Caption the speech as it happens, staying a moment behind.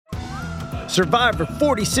Survivor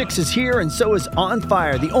 46 is here, and so is On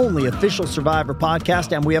Fire, the only official Survivor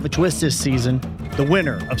podcast, and we have a twist this season. The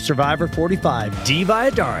winner of Survivor 45, Dee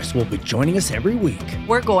Valladares, will be joining us every week.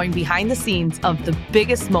 We're going behind the scenes of the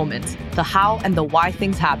biggest moments, the how and the why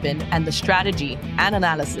things happen, and the strategy and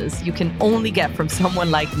analysis you can only get from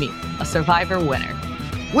someone like me, a Survivor winner.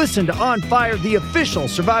 Listen to On Fire, the official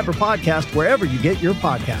Survivor podcast, wherever you get your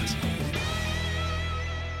podcasts.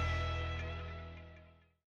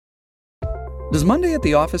 Does Monday at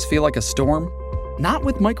the office feel like a storm? Not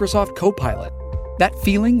with Microsoft Copilot. That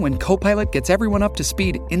feeling when Copilot gets everyone up to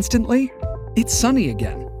speed instantly? It's sunny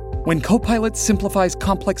again. When Copilot simplifies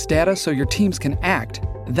complex data so your teams can act,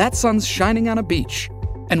 that sun's shining on a beach.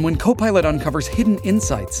 And when Copilot uncovers hidden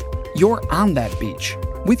insights, you're on that beach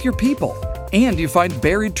with your people, and you find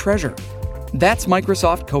buried treasure. That's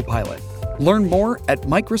Microsoft Copilot. Learn more at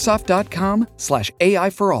Microsoft.com/AI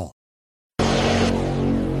for all.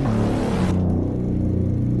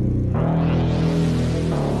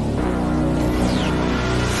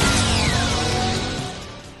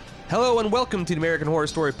 Hello and welcome to the American Horror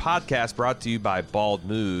Story podcast, brought to you by Bald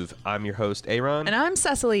Move. I'm your host, Aaron. And I'm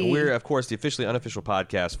Cecily. And we're, of course, the officially unofficial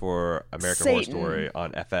podcast for American Horror Story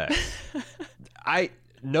on FX.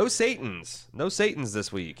 No Satans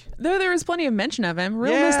this week. Though there was plenty of mention of him.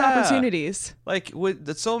 Real missed opportunities. Like,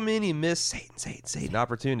 with so many missed Satan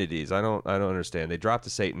opportunities. I don't understand. They dropped the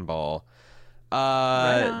Satan ball.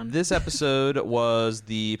 Right this episode was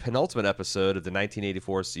the penultimate episode of the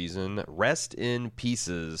 1984 season, Rest in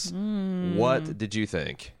Pieces. What did you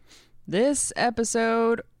think? This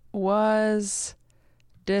episode was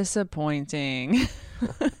disappointing.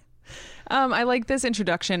 I like this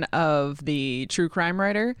introduction of the true crime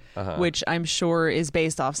writer, which I'm sure is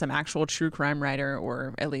based off some actual true crime writer,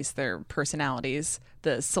 or at least their personalities,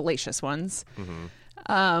 the salacious ones.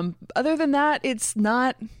 Other than that,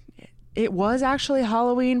 it was actually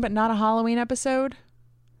Halloween, but not a Halloween episode.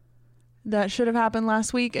 That should have happened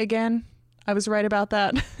last week again. I was right about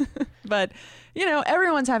that. But,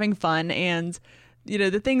 everyone's having fun, and,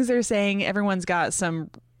 the things they're saying, everyone's got some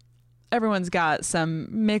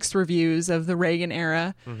mixed reviews of the Reagan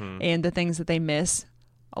era and the things that they miss.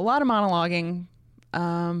 A lot of monologuing.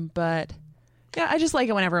 But yeah, I just like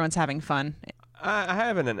it when everyone's having fun. I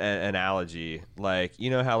have an analogy, like,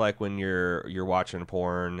 how like when you're watching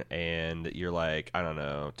porn and you're like, I don't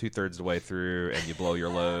know, 2/3 the way through and you blow your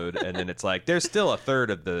load, and then it's like there's still a third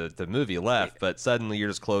of the movie left, but suddenly you're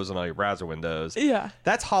just closing all your browser windows. Yeah,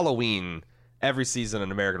 that's Halloween every season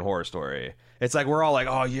in American Horror Story. It's like we're all like,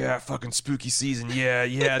 oh yeah, fucking spooky season, yeah.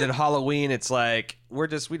 Then Halloween, it's like we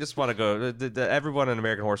just want to go. Everyone in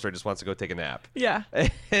American Horror Story just wants to go take a nap. Yeah,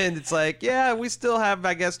 and it's like, yeah, we still have,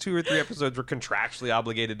 I guess, 2 or 3 episodes we're contractually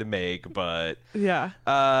obligated to make, but yeah.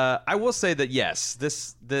 I will say that yes,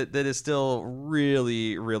 that is still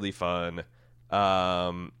really, really fun.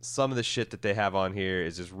 Some of the shit that they have on here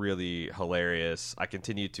is just really hilarious. I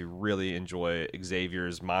continue to really enjoy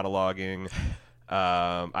Xavier's monologuing.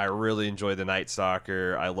 I really enjoy the Night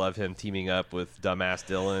Stalker. I love him teaming up with Thumbless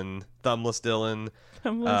Dylan.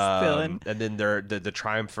 Dylan. And then the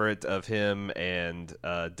triumvirate of him and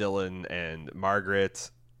Dylan and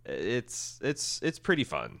Margaret. It's pretty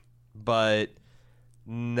fun, but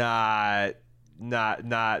not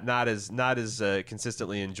as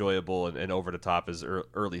consistently enjoyable and over the top as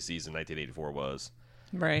early season 1984 was.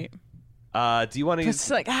 Right. Do you want to? It's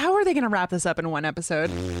like, how are they going to wrap this up in one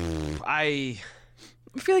episode? I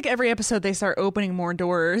feel like every episode they start opening more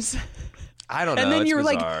doors. I don't know. And then you're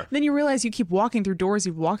bizarre. like, then you realize you keep walking through doors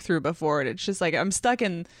you've walked through before, and it's just like I'm stuck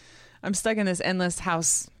in this endless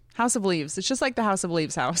house of leaves. It's just like the House of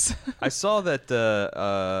Leaves house. I saw that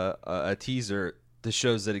a teaser that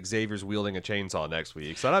shows that Xavier's wielding a chainsaw next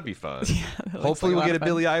week, so that'd be fun. Yeah, hopefully we'll get a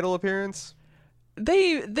Billy Idol appearance.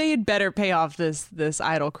 They'd better pay off this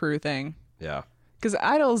Idol crew thing. Yeah, because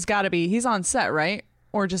Idol's got to be, he's on set, right?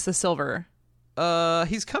 Or just the Silver?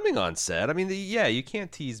 He's coming on set. I mean, you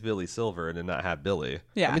can't tease Billy Silver and then not have Billy.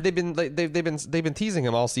 Yeah, I mean they've been teasing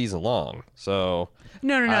him all season long. So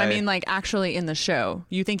no. I mean, like, actually in the show.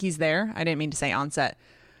 You think he's there? I didn't mean to say on set.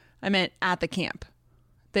 I meant at the camp.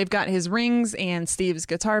 They've got his rings and Steve's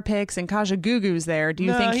guitar picks, and Kaja Gugu's there. Do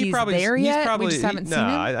you think he's there yet? We just haven't seen him.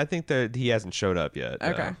 I think that he hasn't showed up yet.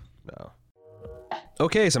 Okay. No.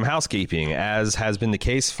 Okay, some housekeeping. As has been the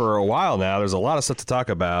case for a while now, there's a lot of stuff to talk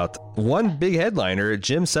about. One big headliner,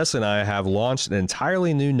 Jim Sessa and I have launched an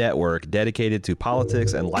entirely new network dedicated to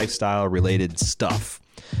politics and lifestyle-related stuff.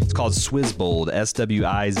 It's called Swizzbold,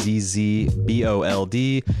 SWIZZBOLD.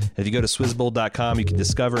 If you go to swizzbold.com, you can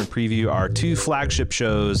discover and preview our 2 flagship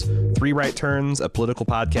shows, 3 Right Turns, a political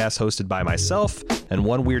podcast hosted by myself, and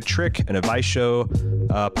One Weird Trick, an advice show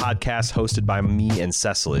podcast hosted by me and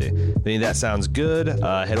Cecily. If any of that sounds good,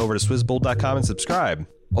 head over to swizzbold.com and subscribe.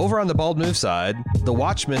 Over on the Bald Move side, The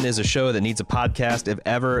Watchmen is a show that needs a podcast if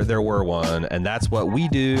ever there were one, and that's what we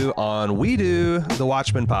do on We Do, The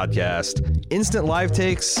Watchmen Podcast. Instant live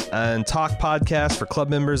takes and talk podcast for club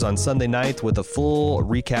members on Sunday night with a full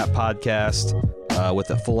recap podcast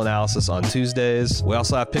with a full analysis on Tuesdays. We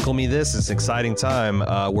also have Pickle Me This. It's an exciting time.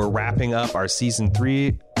 We're wrapping up our season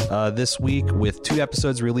 3 this week with 2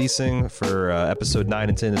 episodes releasing for episode 9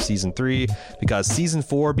 and 10 of season 3 because season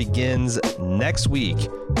 4 begins next week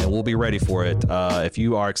and we'll be ready for it. If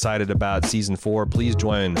you are excited about season 4, please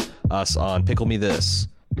join us on Pickle Me This.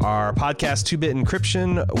 Our podcast 2-Bit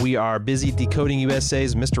Encryption, we are busy decoding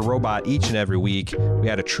USA's Mr. Robot each and every week. We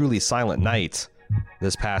had a truly silent night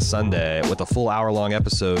this past Sunday with a full hour-long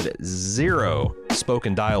episode, 0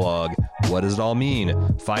 spoken dialogue. What does it all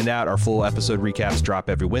mean? Find out. Our full episode recaps drop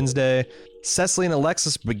every Wednesday. Cecily and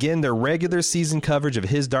Alexis begin their regular season coverage of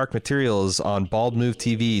His Dark Materials on Bald Move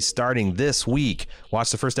TV starting this week.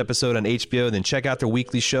 Watch the first episode on HBO, then check out their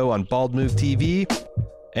weekly show on Bald Move TV.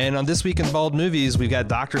 And on This Week in Bald Movies, we've got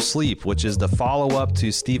Dr. Sleep, which is the follow-up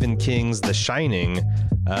to Stephen King's The Shining.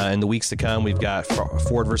 In the weeks to come, we've got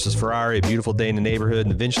Ford versus Ferrari, A Beautiful Day in the Neighborhood,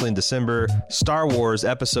 and eventually in December, Star Wars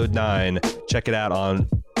Episode 9. Check it out on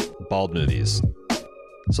Bald Movies.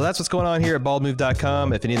 So that's what's going on here at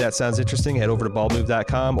baldmove.com. If any of that sounds interesting, head over to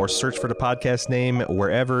baldmove.com or search for the podcast name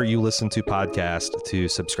wherever you listen to podcasts to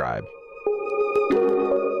subscribe.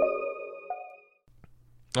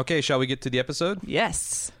 Okay, shall we get to the episode?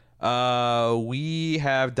 Yes. We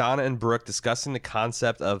have Donna and Brooke discussing the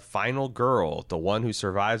concept of final girl, the one who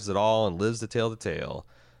survives it all and lives to tell the tale.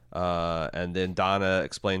 And then Donna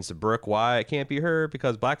explains to Brooke why it can't be her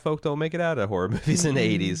because black folk don't make it out of horror movies in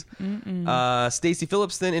the 80s. Stacey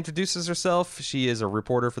Phillips then introduces herself. She is a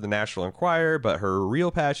reporter for the National Enquirer, but her real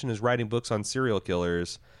passion is writing books on serial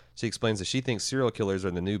killers. She explains that she thinks serial killers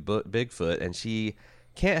are the new Bigfoot, and she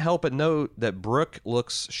can't help but note that Brooke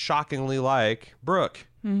looks shockingly like Brooke,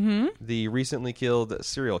 the recently killed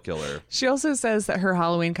serial killer. She also says that her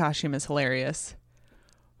Halloween costume is hilarious.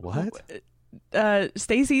 What?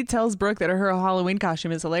 Stacey tells Brooke that her Halloween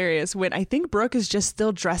costume is hilarious when I think Brooke is just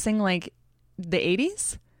still dressing like the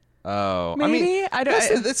 80s. Oh, maybe? I mean, I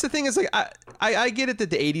don't. that's the thing is like I get it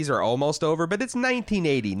that the 80s are almost over, but it's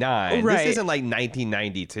 1989. Right. This isn't like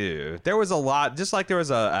 1992. There was a lot, just like there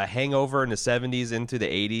was a hangover in the 70s into the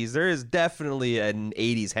 80s. There is definitely an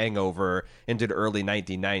 80s hangover into the early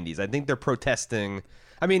 1990s. I think they're protesting.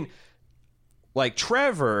 I mean, like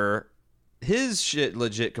Trevor, his shit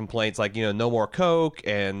legit complaints like, you know, no more Coke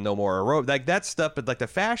and no more aerobic, like that stuff, but like the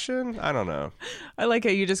fashion, I don't know. I like how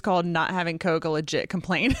you just called not having Coke a legit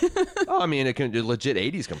complaint. Oh, I mean, it can a legit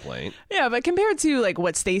 80s complaint. Yeah, but compared to like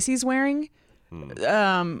what Stacey's wearing,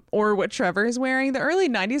 or what Trevor is wearing, the early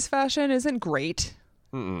 90s fashion isn't great.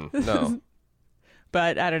 No.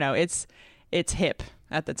 But I don't know, it's hip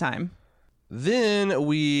at the time. Then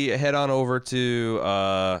we head on over to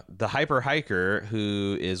the hyper hiker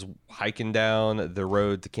who is hiking down the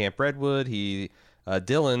road to Camp Redwood.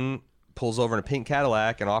 Dylan pulls over in a pink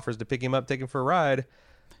Cadillac and offers to pick him up, take him for a ride.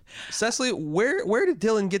 Cecily, where did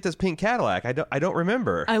Dylan get this pink Cadillac? I don't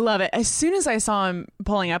remember. I love it. As soon as I saw him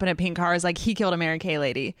pulling up in a pink car, I was like, he killed a Mary Kay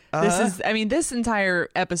lady. This entire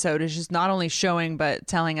episode is just not only showing but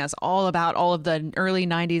telling us all about all of the early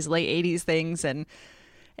 90s, late 80s things, and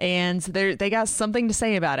they got something to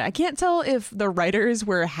say about it. I can't tell if the writers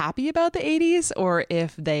were happy about the 80s or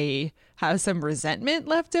if they have some resentment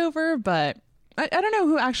left over, but I don't know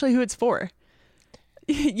who it's for.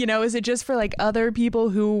 You know, is it just for like other people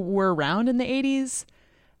who were around in the 80s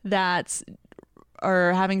that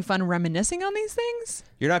are having fun reminiscing on these things?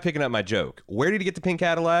 You're not picking up my joke. Where did he get the pink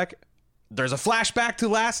Cadillac? There's a flashback to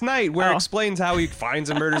last night where it explains how he finds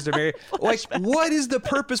and murders the Mary. Like, what is the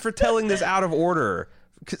purpose for telling this out of order?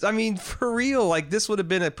 Because, I mean, for real, like, this would have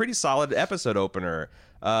been a pretty solid episode opener.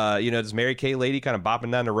 This Mary Kay lady kind of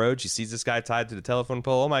bopping down the road. She sees this guy tied to the telephone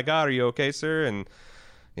pole. Oh, my God, are you okay, sir? And,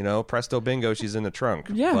 you know, presto bingo, she's in the trunk.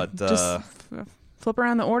 Yeah, but just flip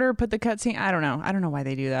around the order, put the cutscene. I don't know why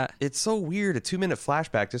they do that. It's so weird, a 2-minute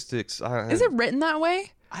flashback just to... Is it written that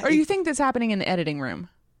way? Or you think that's happening in the editing room?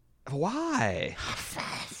 Why?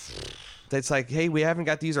 It's like, hey, we haven't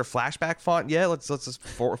got to use our flashback font yet. Let's just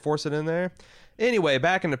force it in there. Anyway,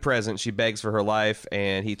 back in the present, she begs for her life,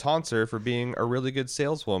 and he taunts her for being a really good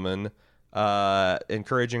saleswoman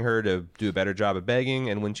encouraging her to do a better job of begging.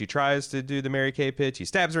 And when she tries to do the Mary Kay pitch, he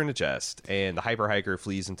stabs her in the chest, and the hyper hiker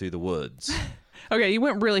flees into the woods. Okay, you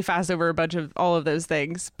went really fast over a bunch of all of those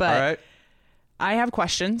things, but All right. I have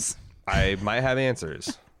questions. I might have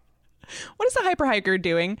answers. What is the hyper hiker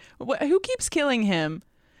doing? Who keeps killing him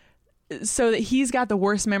so that he's got the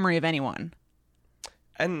worst memory of anyone?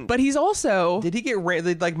 And But he's also... did he get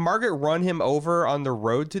did like Margaret run him over on the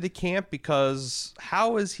road to the camp? Because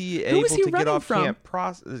how is he able was he to get running off from?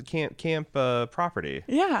 camp property?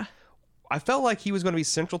 Yeah. I felt like he was going to be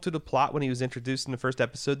central to the plot when he was introduced in the first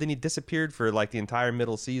episode. Then he disappeared for like the entire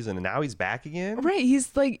middle season, and now he's back again. Right.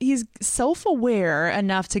 He's self-aware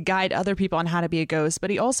enough to guide other people on how to be a ghost,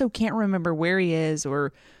 but he also can't remember where he is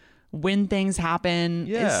or when things happen.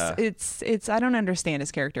 Yeah. It's I don't understand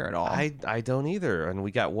his character at all. I don't either, and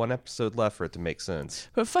we got one episode left for it to make sense.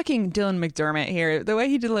 But fucking Dylan McDermott here, the way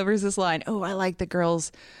he delivers this line, "Oh, I like the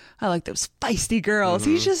girls. I like those feisty girls."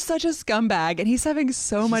 He's just such a scumbag, and he's having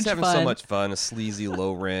so much He's having fun. so much fun. A sleazy,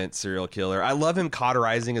 low rent serial killer. I love him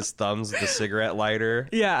cauterizing his thumbs with the cigarette lighter.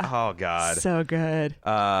 Yeah. Oh God. So good.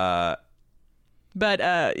 Uh,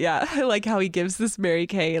 Yeah, I like how he gives this Mary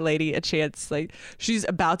Kay lady a chance. Like, she's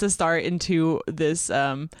about to start into this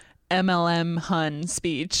MLM Hun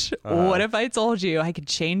speech. What if I told you I could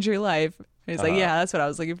change your life? And he's like, yeah, that's what I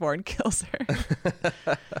was looking for, and kills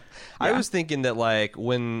her. I was thinking that, like,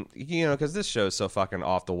 when, you know, because this show is so fucking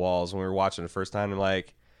off the walls, when we were watching it the first time, I'm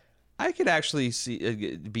like, I could actually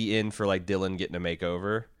be in for, like, Dylan getting a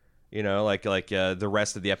makeover. You know, like the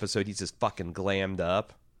rest of the episode, he's just fucking glammed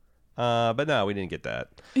up. But no, we didn't get that.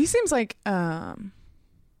 He seems like,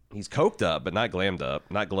 He's coked up, but not glammed up,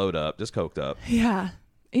 not glowed up, just coked up. yeah.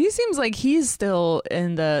 He seems like he's still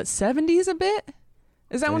in the 70s a bit.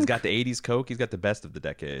 Is that And when he's got the 80s coke. He's got the best of the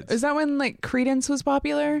decades. Is that when like Creedence was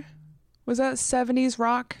popular? Was that 70s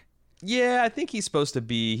rock? Yeah, I think he's supposed to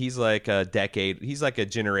be. He's like a decade. He's like a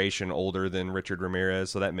generation older than Richard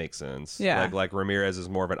Ramirez, so that makes sense. Yeah. Like Ramirez is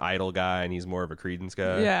more of an Idol guy, and he's more of a Creedence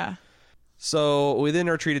guy. Yeah. So we then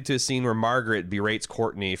are treated to a scene where Margaret berates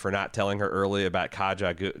Courtney for not telling her early about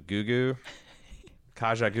Kaja Gugu.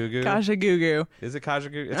 Kaja Gugu. Kaja Gugu. Is it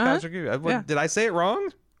Kaja Gugu? It's Kaja Gugu. Yeah. Did I say it wrong?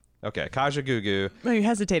 Okay, Kaja Gugu. Oh, you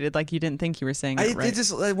hesitated like you didn't think you were saying it right. It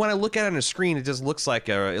just, when I look at it on the screen, it just looks like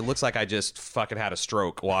I just fucking had a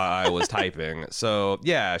stroke while I was typing. So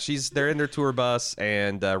yeah, they're in their tour bus,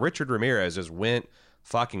 and Richard Ramirez just went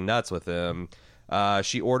fucking nuts with them.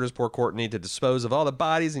 She orders poor Courtney to dispose of all the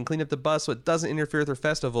bodies and clean up the bus so it doesn't interfere with her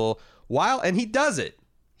festival. And he does it.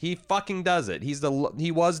 He fucking does it.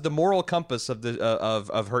 He was the moral compass of the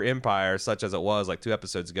of her empire, such as it was like 2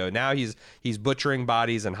 episodes ago. Now he's butchering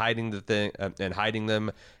bodies and hiding hiding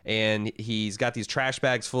them, and he's got these trash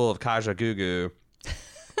bags full of Kaja Gugu.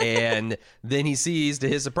 And then he sees, to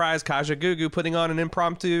his surprise, Kaja Gugu putting on an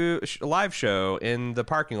impromptu live show in the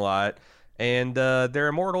parking lot, and they're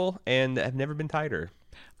immortal and have never been tighter.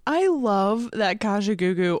 I love that Kaja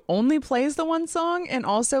Gugu only plays the one song and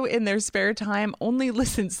also in their spare time only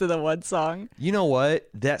listens to the one song. You know what?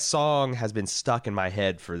 That song has been stuck in my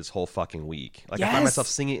head for this whole fucking week. Like, I find Yes. myself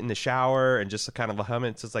singing it in the shower and just kind of humming.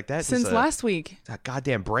 It's just like that. Since last week. A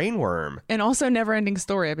goddamn brainworm. And also Neverending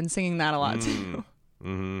Story. I've been singing that a lot too.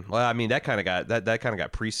 Mm-hmm. Well, I mean, that kind of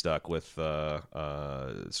got pre-stuck with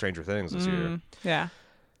Stranger Things this year. Yeah.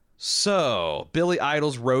 So, Billy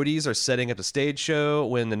Idol's roadies are setting up a stage show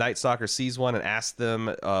when the Night Stalker sees one and asks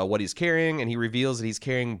them what he's carrying, and he reveals that he's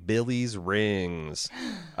carrying Billy's rings.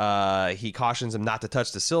 He cautions him not to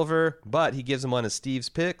touch the silver, but he gives him one of Steve's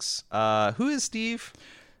picks. Who is Steve?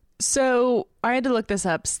 So I had to look this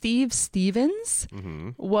up. Steve Stevens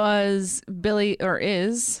is Billy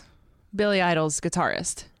Idol's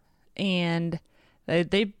guitarist, and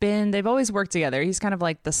they've always worked together. He's kind of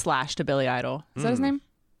like the Slash to Billy Idol. Is that his name?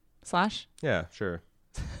 Slash? Yeah, sure.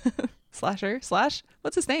 Slasher? Slash?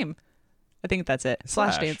 What's his name? I think that's it.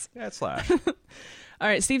 Slash Dance. Yeah, it's Slash. All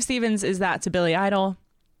right, Steve Stevens is that to Billy Idol.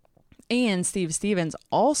 And Steve Stevens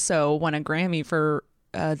also won a Grammy for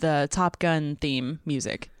the Top Gun theme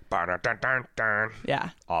music. Yeah.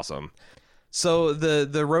 Awesome. So the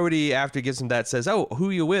roadie, after he gives him that, says, "Oh,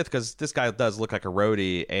 who you with?" Because this guy does look like a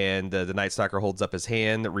roadie. And the Night Stalker holds up his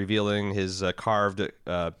hand, revealing his carved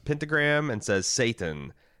pentagram, and says,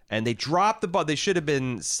 "Satan." And they drop the ball. They should have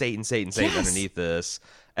been Satan Yes. underneath this.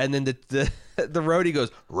 And then the roadie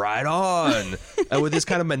goes, "Right on," and with this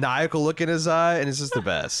kind of maniacal look in his eye, and it's just the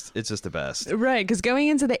best. It's just the best. Right, because going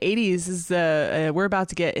into the 80s is we're about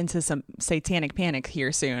to get into some satanic panic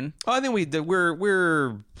here soon. Oh, I think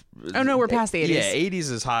we're. Oh no, we're past the 80s. Yeah,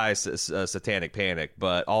 80s is high satanic panic,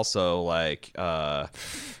 but also like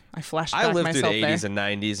I flashed I back lived through myself the 80s and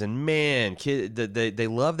 90s, and man, they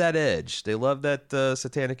love that edge. They love that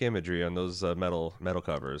satanic imagery on those metal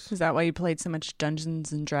covers. Is that why you played so much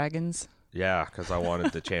Dungeons and Dragons? Yeah, because I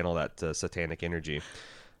wanted to channel that satanic energy.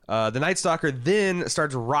 The Night Stalker then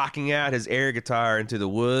starts rocking out his air guitar into the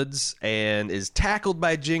woods and is tackled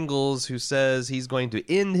by Jingles, who says he's going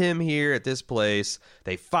to end him here at this place.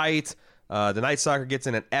 They fight. The Night Stalker gets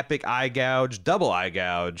in an epic double eye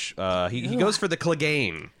gouge. He goes for the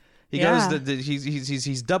Clegane. He goes.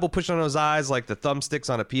 He's double pushing on his eyes like the thumbsticks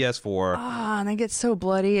on a PS4. And they get so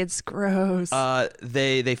bloody. It's gross.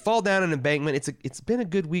 They fall down an embankment. It's been a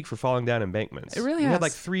good week for falling down embankments. It really we has. had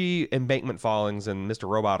like 3 embankment fallings in Mr.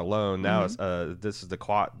 Robot alone. Now this is the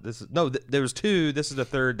quad. There was 2. This is the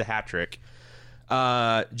third, the hat trick.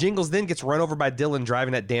 Jingles then gets run over by Dylan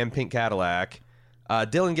driving that damn pink Cadillac.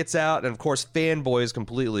 Dylan gets out and, of course, fanboys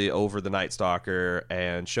completely over the Night Stalker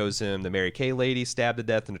and shows him the Mary Kay lady stabbed to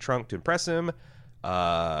death in the trunk to impress him.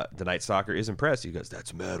 The Night Stalker is impressed. He goes,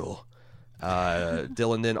 "That's metal."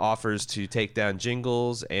 Dylan then offers to take down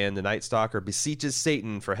Jingles, and the Night Stalker beseeches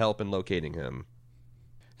Satan for help in locating him.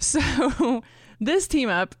 So this team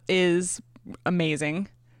up is amazing.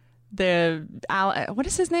 What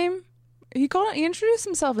is his name? He introduced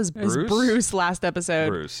himself as Bruce last episode.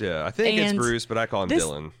 Bruce, yeah. I think it's Bruce, but I call him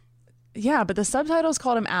Dylan. Yeah, but the subtitles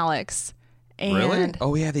called him Alex. And really?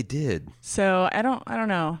 Oh, yeah, they did. So I don't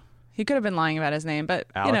know. He could have been lying about his name, but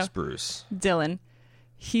Alex Bruce. Dylan.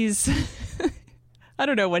 He's I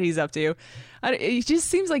don't know what he's up to. It just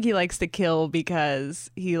seems like he likes to kill because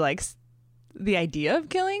he likes the idea of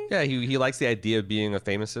killing. Yeah, he likes the idea of being a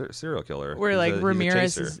famous serial killer. Where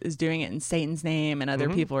Ramirez is doing it in Satan's name, and other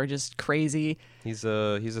people are just crazy. He's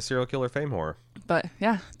a serial killer fame whore. But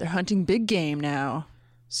yeah, they're hunting big game now.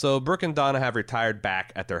 So Brooke and Donna have retired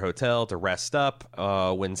back at their hotel to rest up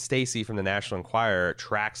when Stacy from the National Enquirer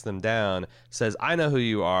tracks them down, says, "I know who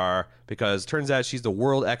you are," because it turns out she's the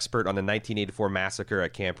world expert on the 1984 massacre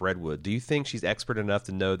at Camp Redwood. Do you think she's expert enough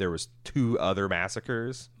to know there was 2 other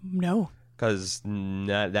massacres? No. Because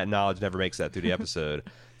that knowledge never makes that through the episode.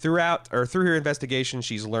 Through her investigation,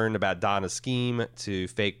 she's learned about Donna's scheme to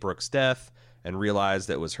fake Brooke's death and realized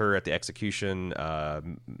that it was her at the execution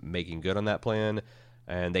making good on that plan.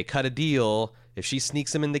 And they cut a deal. If she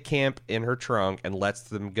sneaks them into camp in her trunk and lets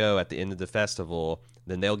them go at the end of the festival,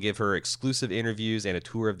 then they'll give her exclusive interviews and a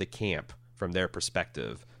tour of the camp from their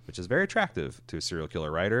perspective, which is very attractive to a serial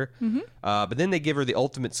killer writer. But then they give her the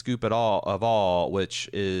ultimate scoop of all, which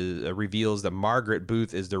reveals that Margaret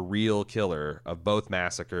Booth is the real killer of both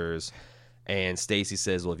massacres. And Stacy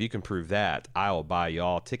says, "Well, if you can prove that, I will buy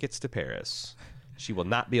y'all tickets to Paris." She will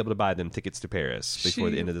not be able to buy them tickets to Paris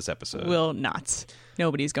before the end of this episode. Will not.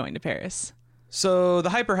 Nobody's going to Paris. So the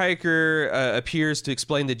hyper hiker appears to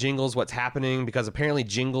explain to Jingles what's happening, because apparently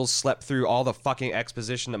Jingles slept through all the fucking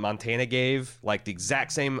exposition that Montana gave, like the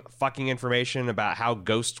exact same fucking information about how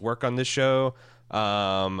ghosts work on this show.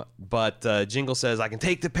 But Jingles says, "I can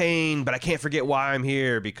take the pain, but I can't forget why I'm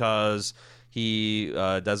here," because he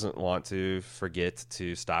doesn't want to forget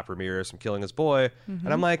to stop Ramirez from killing his boy.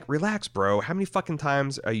 And I'm like, relax, bro. How many fucking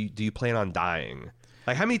times do you plan on dying?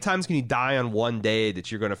 Like, how many times can you die on one day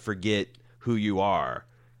that you're going to forget who you are?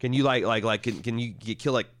 Can you can you get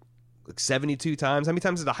killed like 72 times? How many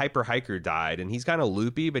times did the hyper hiker died? And he's kind of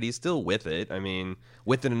loopy, but he's still with it. I mean,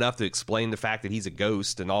 with it enough to explain the fact that he's a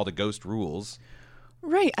ghost and all the ghost rules.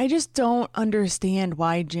 Right. I just don't understand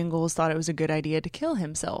why Jingles thought it was a good idea to kill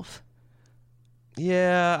himself.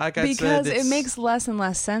 Yeah, because it makes less and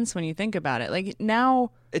less sense when you think about it. Like,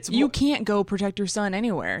 now you can't go protect your son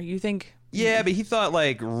anywhere. You think... Yeah, but he thought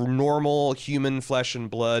like normal human flesh and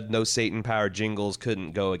blood, no Satan-powered Jingles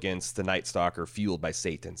couldn't go against the Night Stalker fueled by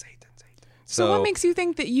Satan. So what makes you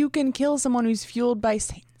think that you can kill someone who's fueled by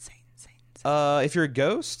Satan? If you're a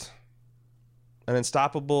ghost, an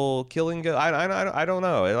unstoppable killing ghost, I don't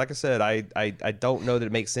know. Like I said, I don't know that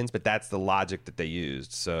it makes sense, but that's the logic that they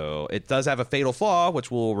used. So it does have a fatal flaw,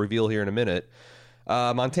 which we'll reveal here in a minute.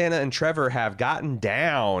 Montana and Trevor have gotten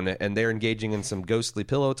down, and they're engaging in some ghostly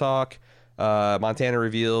pillow talk. Montana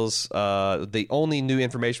reveals the only new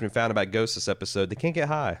information we found about ghosts this episode: they can't get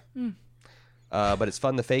high, but it's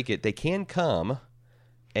fun to fake it. They can come,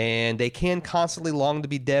 and they can constantly long to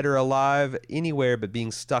be dead or alive anywhere but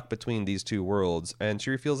being stuck between these two worlds. And she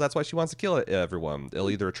reveals that's why she wants to kill everyone. They'll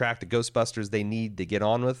either attract the Ghostbusters they need to get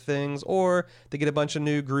on with things, or they get a bunch of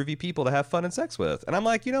new groovy people to have fun and sex with. And I'm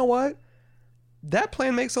like, you know what? That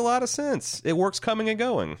plan makes a lot of sense. It works coming and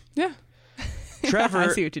going. Yeah. Trevor, I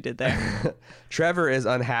see what you did there. Trevor is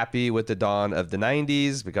unhappy with the dawn of the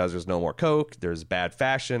 90s because there's no more Coke, there's bad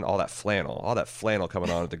fashion, all that flannel coming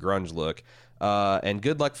on with the grunge look. And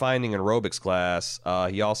good luck finding an aerobics class.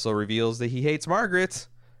 He also reveals that he hates Margaret.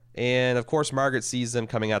 And, of course, Margaret sees them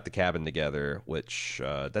coming out the cabin together, which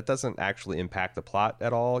that doesn't actually impact the plot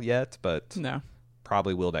at all yet, but No.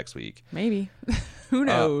 probably will next week. Maybe. Who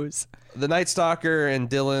knows? The Night Stalker and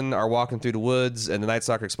Dylan are walking through the woods, and the Night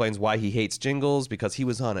Stalker explains why he hates Jingles, because he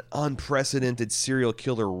was on an unprecedented serial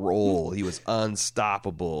killer roll. He was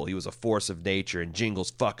unstoppable. He was a force of nature, and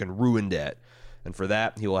Jingles fucking ruined it. And for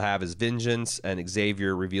that, he will have his vengeance, and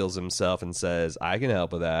Xavier reveals himself and says, I can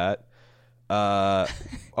help with that.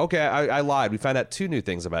 Okay, I lied. We found out 2 new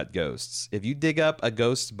things about ghosts. If you dig up a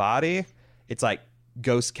ghost's body, it's like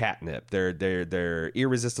ghost catnip. They're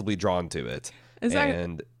irresistibly drawn to it.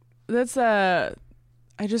 That's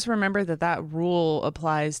I just remember that rule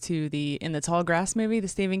applies to in the Tall Grass movie, the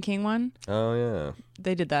Stephen King one. Oh yeah,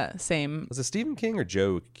 they did that same. Was it Stephen King or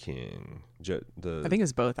Joe King? I think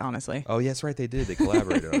it's both, honestly. Oh yes, right, they did. They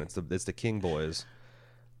collaborated on it. It's the King boys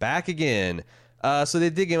back again. So they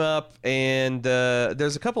dig him up, and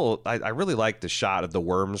there's a couple. I really like the shot of the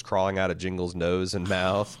worms crawling out of Jingles' nose and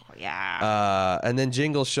mouth. Yeah. And then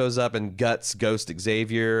Jingles shows up and guts Ghost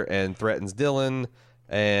Xavier and threatens Dylan.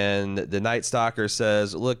 And the Night Stalker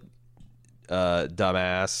says, "Look,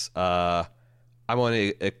 dumbass, I'm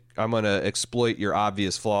gonna exploit your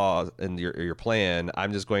obvious flaw in your plan.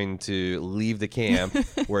 I'm just going to leave the camp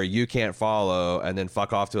where you can't follow, and then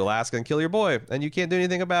fuck off to Alaska and kill your boy, and you can't do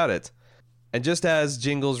anything about it." And just as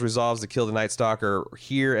Jingles resolves to kill the Night Stalker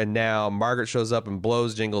here and now, Margaret shows up and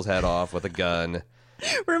blows Jingles' head off with a gun.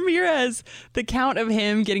 Ramirez, the count of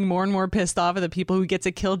him getting more and more pissed off at the people who get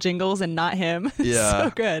to kill Jingles and not him. Yeah. So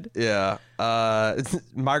good. Yeah.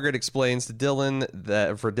 Margaret explains to Dylan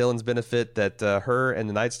that for Dylan's benefit that her and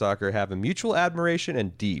the Night Stalker have a mutual admiration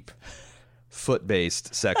and deep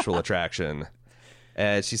foot-based sexual attraction.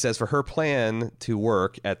 And she says for her plan to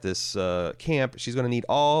work at this camp, she's going to need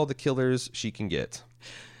all the killers she can get.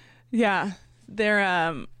 Yeah.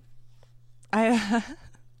 They're, I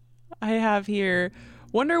have here,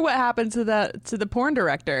 wonder what happened to the porn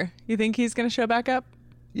director. You think he's going to show back up?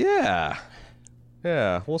 Yeah.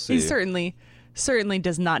 Yeah, we'll see. He certainly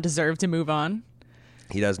does not deserve to move on.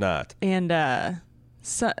 He does not. And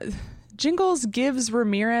so Jingles gives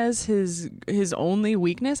Ramirez his only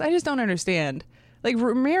weakness. I just don't understand. Like,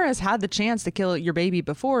 Ramirez had the chance to kill your baby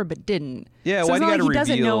before, but didn't. Yeah, so why do you gotta he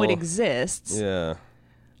doesn't know it reveal- exists. Yeah.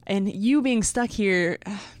 And you being stuck here,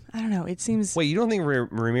 I don't know. It seems. Wait, you don't think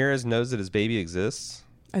Ramirez knows that his baby exists?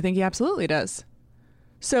 I think he absolutely does.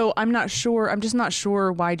 So I'm not sure. I'm just not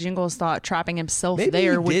sure why Jingles thought trapping himself Maybe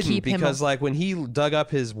there he would didn't, keep him. because like when he dug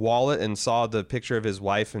up his wallet and saw the picture of his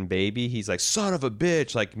wife and baby, he's like, son of a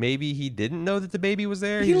bitch. Like maybe he didn't know that the baby was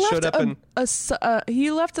there. He just showed up and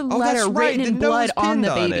he left a oh, letter that's right. written in The nose blood on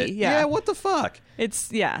the pinned baby. it. Yeah, what the fuck?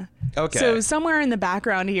 It's yeah. Okay. So somewhere in the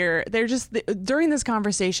background here, they're just during this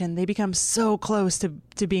conversation, they become so close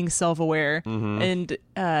to being self-aware, and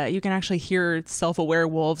you can actually hear self-aware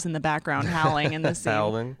wolves in the background howling in the scene.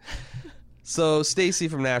 Howling. So Stacy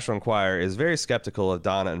from National Enquirer is very skeptical of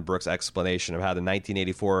Donna and Brooke's explanation of how the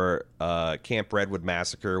 1984 Camp Redwood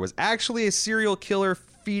massacre was actually a serial killer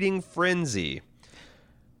feeding frenzy.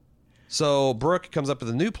 So Brooke comes up with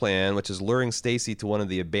a new plan, which is luring Stacy to one of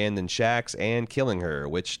the abandoned shacks and killing her,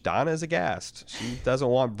 which Donna is aghast. She doesn't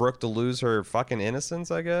want Brooke to lose her fucking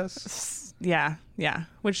innocence, I guess. Yeah.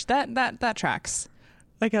 Which that tracks.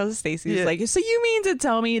 Like how Stacy's like, so you mean to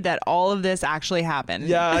tell me that all of this actually happened?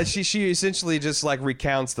 Yeah, she essentially just like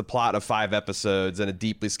recounts the plot of 5 episodes and a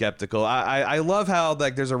deeply skeptical. I love how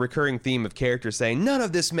like there's a recurring theme of characters saying none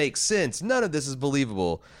of this makes sense, none of this is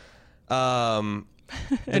believable.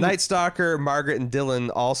 The Night Stalker, Margaret, and Dylan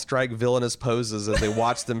all strike villainous poses as they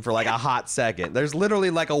watch them for like a hot second. There's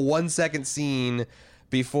literally like a 1-second scene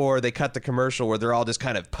before they cut the commercial where they're all just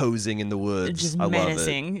kind of posing in the woods. Just I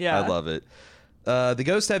menacing. love it. Yeah. I love it. The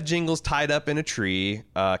ghosts have Jingles tied up in a tree,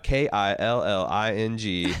 Killing.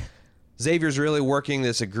 Xavier's really working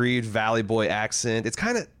this aggrieved Valley Boy accent. It's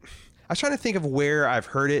kind of, I was trying to think of where I've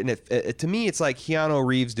heard it, and it to me, it's like Keanu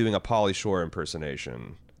Reeves doing a Pauly Shore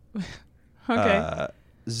impersonation. Okay.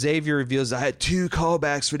 Xavier reveals I had 2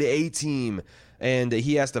 callbacks for the A-Team, and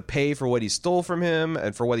he has to pay for what he stole from him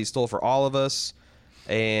and for what he stole for all of us.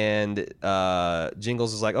 And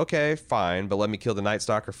Jingles is like, okay, fine, but let me kill the Night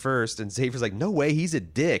Stalker first. And Xavier's like, no way, he's a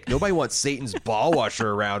dick. Nobody wants Satan's ball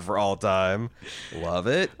washer around for all time. Love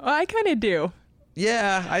it. Well, I kind of do.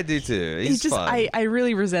 Yeah, I do too. He's just, fun. I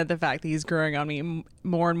really resent the fact that he's growing on me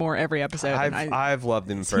more and more every episode. I've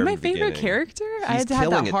loved him is from he the my favorite beginning. character? He's I had to have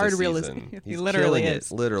killing that it hard this realization. season. He He's literally killing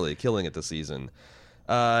is. it, literally killing it this season.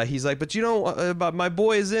 He's like, but you know, my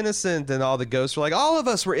boy is innocent, and all the ghosts are like, all of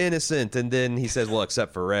us were innocent, and then he says, well,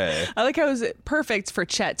 except for Ray. I like how it was perfect for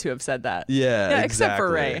Chet to have said that. Yeah, except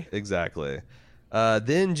for Ray. Exactly.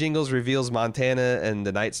 Then Jingles reveals Montana and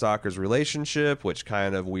the Night Stalker's relationship, which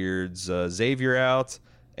kind of weirds Xavier out,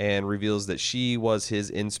 and reveals that she was his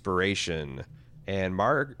inspiration. And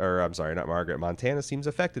Montana seems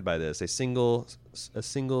affected by this. A single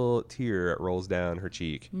tear rolls down her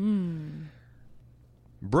cheek.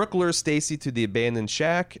 Brooke lures Stacy to the abandoned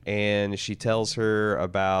shack, and she tells her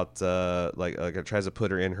about tries to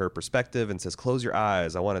put her in her perspective and says, "Close your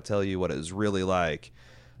eyes. I want to tell you what it was really like."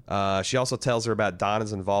 She also tells her about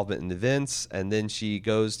Donna's involvement in the events, and then she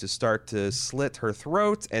goes to start to slit her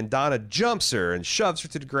throat, and Donna jumps her and shoves her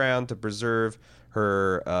to the ground to preserve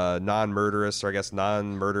her non-murder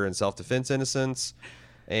and self-defense innocence.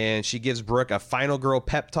 And she gives Brooke a final girl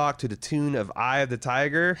pep talk to the tune of Eye of the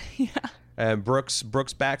Tiger. Yeah. And Brooke's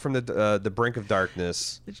back from the brink of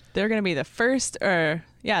darkness. They're going to be the first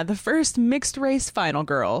mixed race final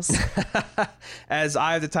girls. As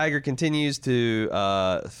Eye of the Tiger continues to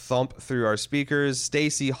thump through our speakers,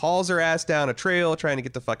 Stacy hauls her ass down a trail trying to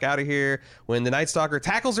get the fuck out of here when the Night Stalker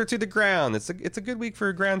tackles her to the ground. It's a good week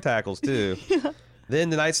for ground tackles, too. Yeah. Then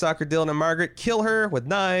the Night Stalker, Dylan, and Margaret kill her with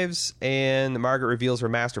knives, and Margaret reveals her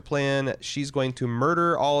master plan. She's going to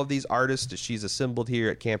murder all of these artists that she's assembled here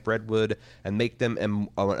at Camp Redwood and make them an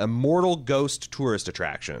immortal ghost tourist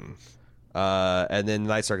attraction. And then the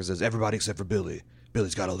Night Stalker says, everybody except for Billy.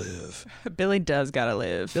 Billy's got to live. Billy does got to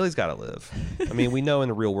live. Billy's got to live. I mean, we know in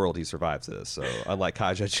the real world he survives this, so unlike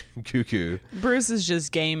Kaja Cuckoo. Bruce is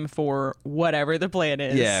just game for whatever the plan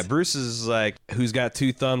is. Yeah, Bruce is like, who's got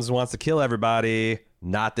two thumbs and wants to kill everybody?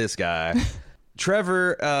 Not this guy.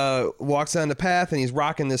 Trevor walks down the path, and he's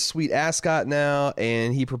rocking this sweet ascot now,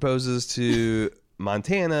 and he proposes to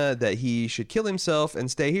Montana that he should kill himself and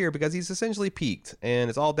stay here because he's essentially peaked, and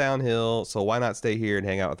it's all downhill, so why not stay here and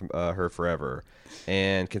hang out with her forever?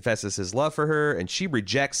 And confesses his love for her, and she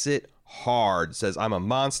rejects it hard, says, I'm a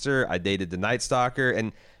monster, I dated the Night Stalker,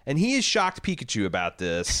 and he is shocked Pikachu about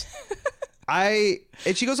this. And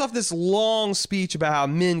she goes off this long speech about how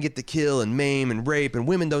men get to kill and maim and rape, and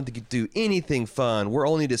women don't get to do anything fun. We're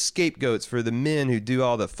only the scapegoats for the men who do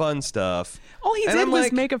all the fun stuff. All he did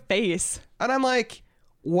was make a face. And I'm like,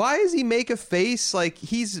 why does he make a face? Like,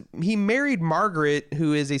 he married Margaret,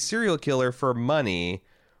 who is a serial killer, for money.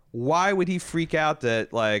 Why would he freak out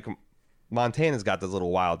that, like, Montana's got this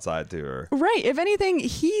little wild side to her? Right. If anything,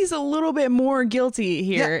 he's a little bit more guilty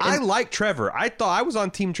here. Yeah, I like Trevor. I was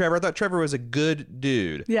on Team Trevor. I thought Trevor was a good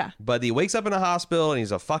dude. Yeah. But he wakes up in a hospital and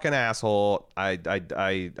he's a fucking asshole. I don't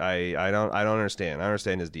understand. I don't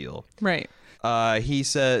understand his deal. Right. She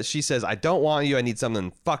says, I don't want you. I need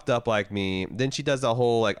something fucked up like me. Then she does the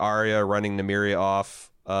whole, like, Arya running Nymeria off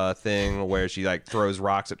thing where she, like, throws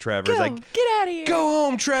rocks at Trevor. Like, get out of here. Go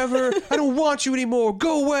home, Trevor. I don't want you anymore.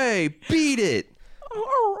 Go away. Beat it.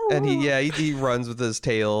 And he runs with his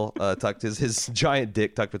tail tucked, his giant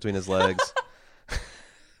dick tucked between his legs.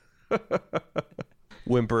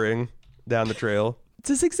 Whimpering down the trail.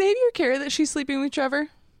 Does Xavier care that she's sleeping with Trevor?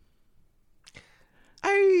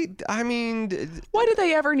 I mean, why do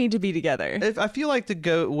they ever need to be together? I feel like the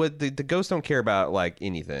ghosts don't care about, like,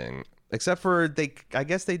 anything. Except for I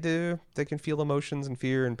guess they do. They can feel emotions and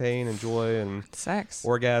fear and pain and joy and sex,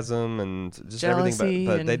 orgasm, and just jealousy,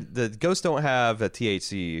 everything. But the ghosts don't have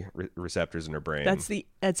THC receptors in their brain. That's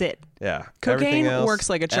it. Yeah, cocaine works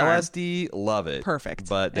like a charm. LSD, love it. Perfect.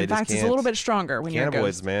 But in fact, it's a little bit stronger when you're a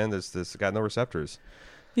ghost. Cannabinoids, man. This got no receptors.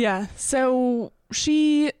 Yeah. So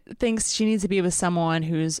she thinks she needs to be with someone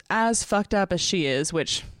who's as fucked up as she is,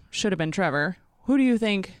 which should have been Trevor. Who do you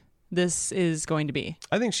think this is going to be?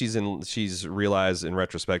 I think she's realized in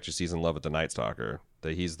retrospect she's in love with the Night Stalker,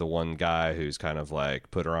 that he's the one guy who's kind of, like,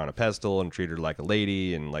 put her on a pedestal and treated her like a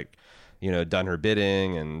lady and, like, you know, done her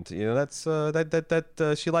bidding, and, you know, that's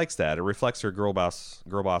she likes that. It reflects her girl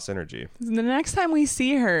boss energy. The next time we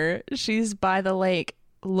see her, she's by the lake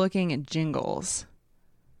looking at Jingles.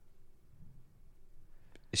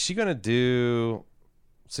 Is she gonna do?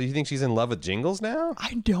 So you think she's in love with Jingles now?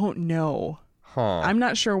 I don't know. Huh. I'm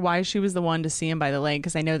not sure why she was the one to see him by the lake,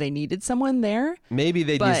 because I know they needed someone there. Maybe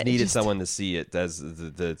they just needed someone to see it as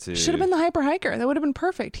to should have been the hyper hiker. That would have been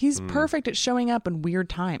perfect. He's perfect at showing up in weird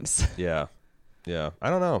times. Yeah. I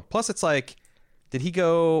don't know. Plus, it's like, did he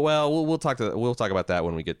go? Well, we'll talk about that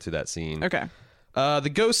when we get to that scene. Okay.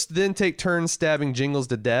 The ghosts then take turns stabbing Jingles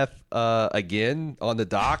to death again on the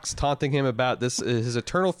docks, taunting him about his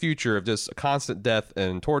eternal future of just constant death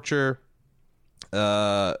and torture.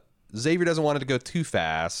 Xavier doesn't want it to go too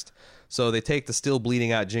fast, so they take the still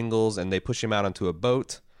bleeding out Jingles and they push him out onto a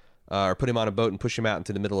boat, or put him on a boat and push him out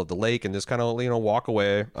into the middle of the lake and just kind of walk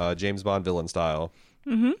away, James Bond villain style.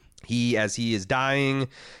 Mm-hmm. As he is dying,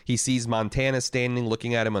 he sees Montana standing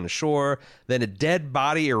looking at him on the shore. Then a dead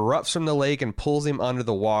body erupts from the lake and pulls him under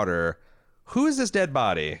the water. Who is this dead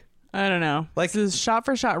body? I don't know. This is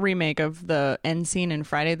shot-for-shot remake of the end scene in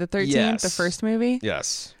Friday the 13th, yes. The first movie.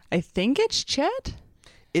 Yes. I think it's Chet.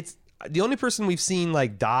 It's the only person we've seen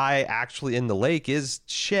die actually in the lake is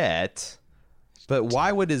Chet. But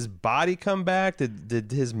why would his body come back?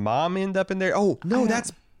 Did his mom end up in there? Oh, no,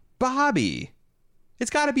 that's Bobby. It's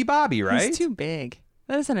got to be Bobby, right? He's too big.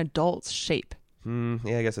 That is an adult's shape.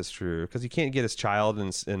 Yeah, I guess that's true. Because you can't get his child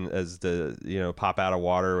as the pop out of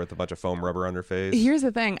water with a bunch of foam rubber on their face. Here's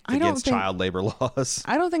the thing: against child labor laws.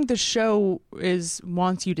 I don't think the show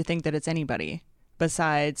wants you to think that it's anybody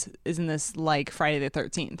besides. Isn't this like Friday the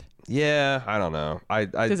 13th? Yeah, I don't know.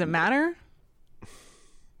 Does it matter?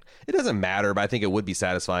 It doesn't matter, but I think it would be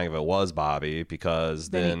satisfying if it was Bobby, because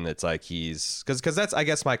then it's like because that's, I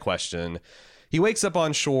guess, my question. He wakes up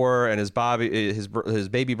on shore and his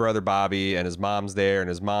baby brother Bobby and his mom's there, and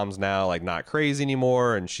his mom's now not crazy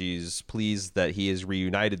anymore, and she's pleased that he has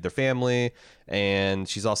reunited their family, and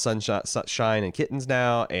she's all sunshine and kittens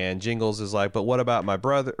now. And Jingles is like, but what about my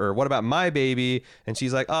brother, or what about my baby? And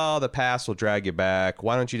she's like, oh, the past will drag you back.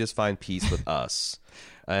 Why don't you just find peace with us?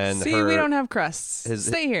 And we don't have crusts.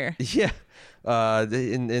 Stay here. Yeah.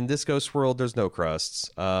 In this ghost world, there's no crusts.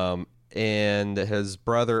 And his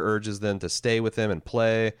brother urges them to stay with him and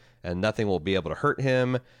play, and nothing will be able to hurt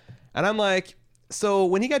him. And I'm like, so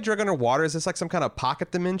when he got dragged underwater, is this some kind of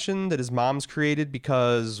pocket dimension that his mom's created?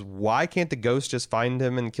 Because why can't the ghost just find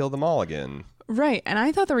him and kill them all again? Right. And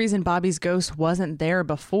I thought the reason Bobby's ghost wasn't there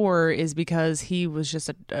before is because he was just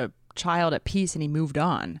a child at peace and he moved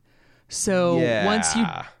on. So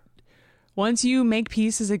once you make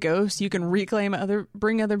peace as a ghost, you can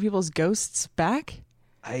bring other people's ghosts back.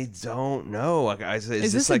 I don't know.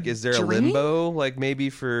 Is there a limbo,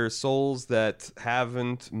 maybe for souls that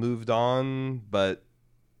haven't moved on, but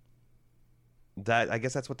I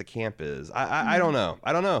guess that's what the camp is. I don't know.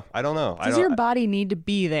 Does your body need to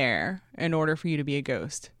be there in order for you to be a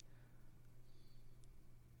ghost?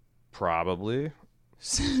 Probably.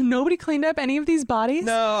 Nobody cleaned up any of these bodies?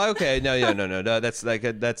 No. Okay. No. That's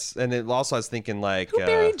and it also I was thinking who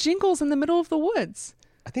buried Jingles in the middle of the woods?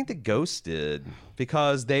 I think the ghosts did,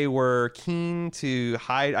 because they were keen to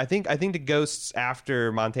hide. I think the ghosts,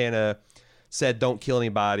 after Montana said don't kill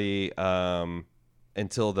anybody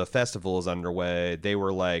until the festival is underway, they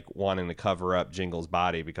were wanting to cover up Jingles'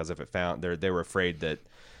 body, because if it found, they were afraid that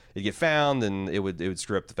it'd get found and it would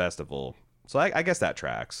screw up the festival. So I guess that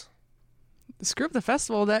tracks. Screw up the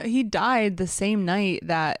festival? That he died the same night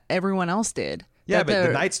that everyone else did. Yeah, but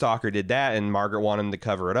the Night Stalker did that, and Margaret wanted him to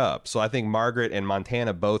cover it up. So I think Margaret and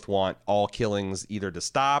Montana both want all killings either to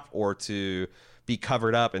stop or to be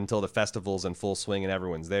covered up until the festival's in full swing and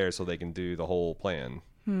everyone's there, so they can do the whole plan.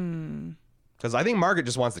 Because I think Margaret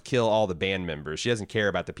just wants to kill all the band members. She doesn't care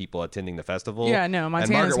about the people attending the festival. Yeah, no,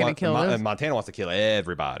 Montana's going to kill those. And Montana wants to kill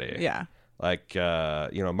everybody. Yeah.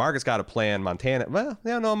 Margaret's got a plan. Montana's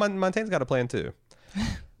got a plan too.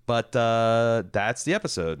 But that's the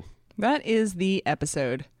episode. That is the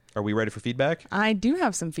episode. Are we ready for feedback? I do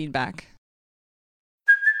have some feedback.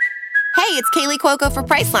 Hey, it's Kaylee Cuoco for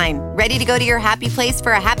Priceline. Ready to go to your happy place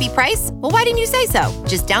for a happy price? Well, why didn't you say so?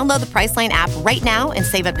 Just download the Priceline app right now and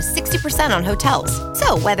save up to 60% on hotels.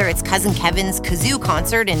 So whether it's Cousin Kevin's Kazoo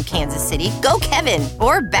Concert in Kansas City, go Kevin,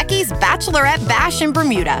 or Becky's Bachelorette Bash in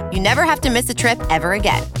Bermuda, you never have to miss a trip ever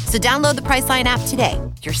again. So download the Priceline app today.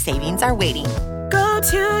 Your savings are waiting. Go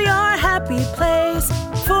to your happy place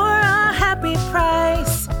for a happy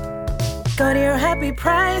price. Go to your happy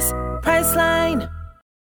price, Priceline.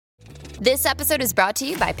 This episode is brought to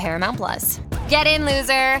you by Paramount Plus. Get in,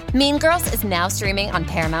 loser! Mean Girls is now streaming on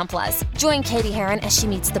Paramount Plus. Join Katie Heron as she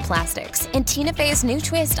meets the plastics in Tina Fey's new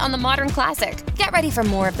twist on the modern classic. Get ready for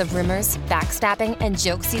more of the rumors, backstabbing, and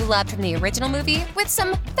jokes you loved from the original movie with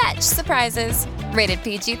some fetch surprises. Rated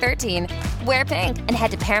PG-13. Wear pink and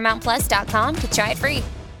head to ParamountPlus.com to try it free.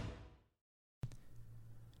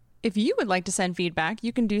 If you would like to send feedback,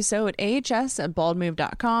 you can do so at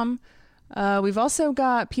ahs@baldmove.com. We've also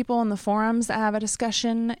got people in the forums that have a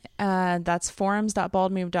discussion. That's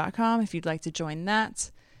forums.baldmove.com if you'd like to join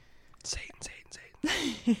that. Satan.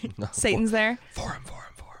 No, Satan's there. Forum.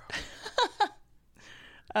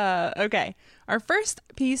 Okay. Our first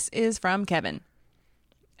piece is from Kevin.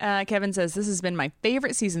 Kevin says, this has been my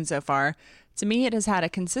favorite season so far. To me, it has had a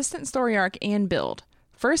consistent story arc and build.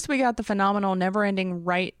 First, we got the phenomenal never-ending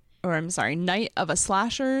night of a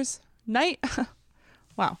slashers.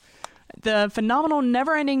 Wow. The phenomenal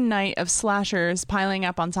never-ending night of slashers piling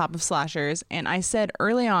up on top of slashers, and I said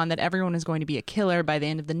early on that everyone was going to be a killer by the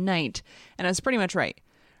end of the night, and I was pretty much right.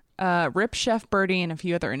 Rip Chef Birdie and a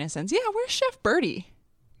few other innocents. Yeah, where's Chef Birdie?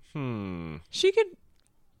 She could...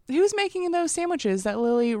 Who's making those sandwiches that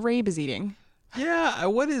Lily Rabe is eating? Yeah,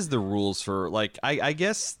 what is the rules for, like, I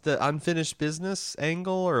guess the unfinished business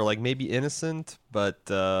angle, or, like, maybe innocent, but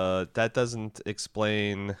that doesn't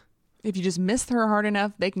explain... If you just missed her hard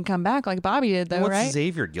enough, they can come back like Bobby did, though, What's right?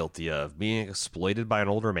 Xavier guilty of? Being exploited by an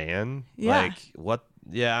older man? Yeah. Like, what?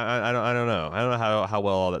 Yeah, I don't know. I don't know how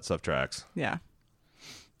well all that stuff tracks. Yeah.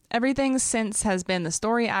 Everything since has been the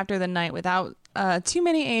story after the night without too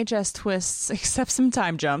many AHS twists, except some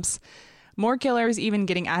time jumps. More killers even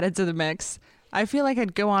getting added to the mix. I feel like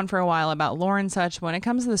I'd go on for a while about lore and such. When it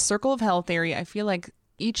comes to the Circle of Hell theory, I feel like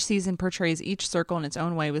each season portrays each circle in its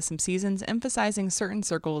own way, with some seasons emphasizing certain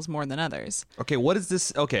circles more than others. Okay, what is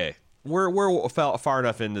this? Okay, we're far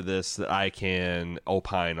enough into this that I can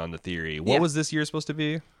opine on the theory. What was this year supposed to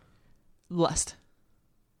be? Lust.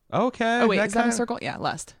 Okay. Oh, wait, is that a circle? Yeah,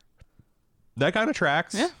 Lust. That kind of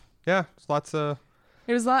tracks. Yeah. Yeah, there's lots of...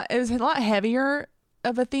 It was a lot heavier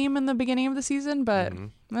of a theme in the beginning of the season, but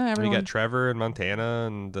everyone... You got Trevor and Montana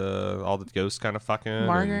and all the ghosts kind of fucking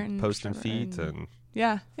Margaret and and posting Trevor feet and...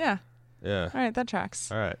 Yeah. Yeah. All right, that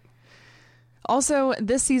tracks. All right. Also,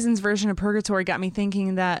 this season's version of Purgatory got me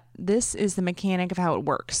thinking that this is the mechanic of how it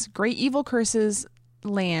works. Great evil curses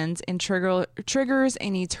lands and triggers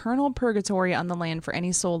an eternal purgatory on the land for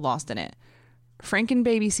any soul lost in it.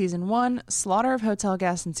 Frankenbaby Season 1, Slaughter of Hotel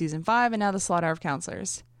Guests in Season 5, and now the Slaughter of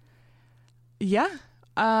Counselors. Yeah.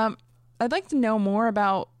 I'd like to know more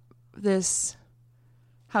about this,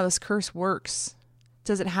 how this curse works.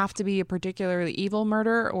 Does it have to be a particularly evil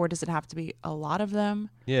murder, or does it have to be a lot of them?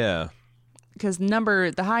 Yeah. Because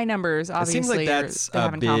the high numbers, obviously, it seems like that's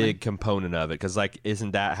a big component of it. Because, like,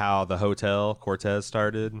 isn't that how the Hotel Cortez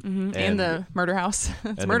started? Mm-hmm. And the murder house.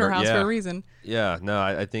 It's murder house for a reason. Yeah, no,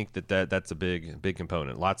 I think that's a big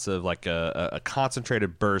component. Lots of, like, a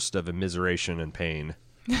concentrated burst of immiseration and pain.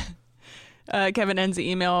 Kevin ends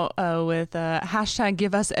the email with hashtag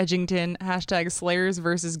give us Edgington, hashtag Slayers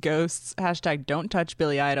versus Ghosts, hashtag don't touch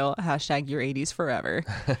Billy Idol, hashtag your 80s forever.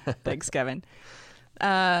 Thanks, Kevin.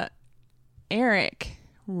 Eric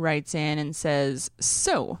writes in and says,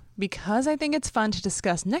 so, because I think it's fun to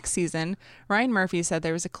discuss next season, Ryan Murphy said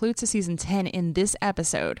there was a clue to season 10 in this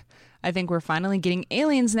episode. I think we're finally getting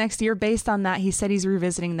aliens next year based on that. He said he's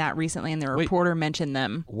revisiting that recently, and the reporter mentioned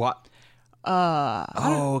them. What?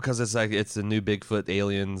 Because it's the new Bigfoot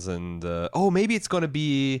aliens, and maybe it's going to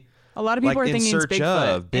be a lot of people are thinking it's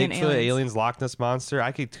Bigfoot, aliens, Loch Ness monster.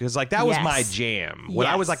 I could, because like that was my jam when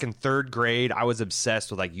I was like in third grade. I was obsessed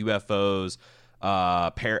with like UFOs,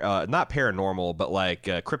 not paranormal, but like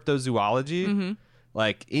cryptozoology,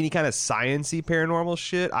 like any kind of sciencey paranormal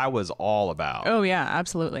shit. I was all about. Oh yeah,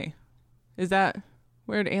 absolutely. Is that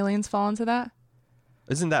where do aliens fall into that?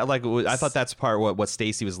 Isn't that like, I thought that's part what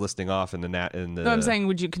Stacy was listing off in the No, I'm saying,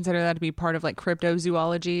 would you consider that to be part of like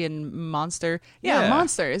cryptozoology and monster? Yeah,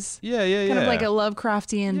 monsters. Yeah. Kind of like a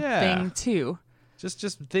Lovecraftian thing too.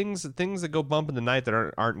 Just things that go bump in the night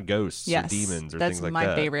that aren't ghosts or demons or things like that. That's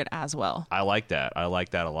my favorite as well. I like that. I like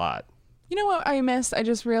that a lot. You know what I missed? I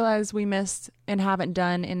just realized we missed and haven't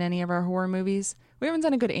done in any of our horror movies. We haven't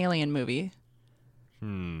done a good alien movie.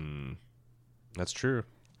 That's true.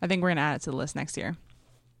 I think we're going to add it to the list next year.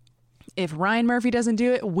 If Ryan Murphy doesn't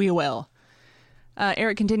do it, we will.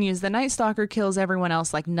 Eric continues, the Night Stalker kills everyone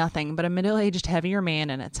else like nothing, but a middle-aged heavier man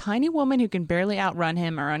and a tiny woman who can barely outrun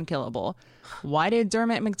him are unkillable. Why did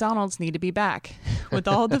Dermot McDonald's need to be back? With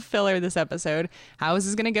all the filler this episode, how is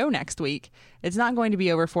this going to go next week? It's not going to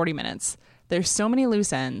be over 40 minutes. There's so many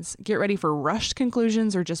loose ends. Get ready for rushed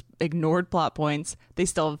conclusions or just ignored plot points. They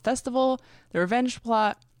still have a festival, the revenge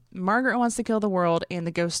plot, Margaret wants to kill the world, and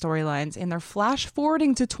the ghost storylines, and they're flash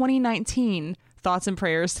forwarding to 2019. Thoughts and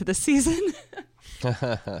prayers to the season.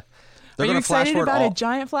 Are you excited about a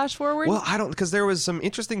giant flash forward? Well, I don't, because there was some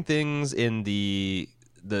interesting things in the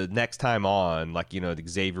next time on, like, the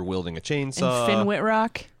Xavier wielding a chainsaw. And Finn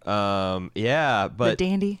Whitrock. Yeah, but the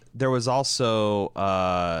dandy. There was also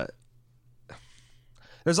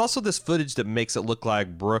this footage that makes it look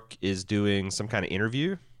like Brooke is doing some kind of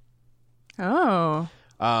interview. Oh.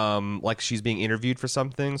 Like she's being interviewed for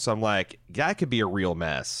something. So I'm like, that could be a real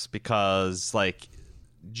mess, because like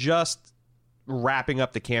just wrapping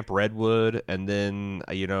up the Camp Redwood, and then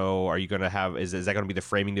are you going to have is that going to be the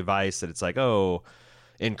framing device that it's like, oh,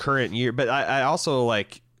 in current year? But I also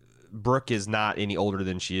like Brooke is not any older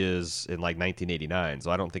than she is in like 1989,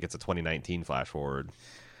 so I don't think it's a 2019 flash forward.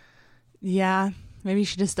 Yeah, maybe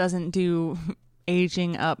she just doesn't do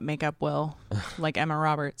aging up makeup well, like Emma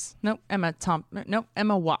Roberts. Nope,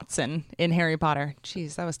 Emma Watson in Harry Potter.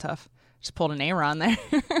 Jeez, that was tough. Just pulled an Aaron there.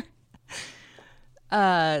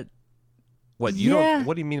 What you don't?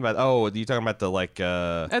 What do you mean by? Oh, are you talking about the like?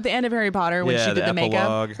 At the end of Harry Potter when she did the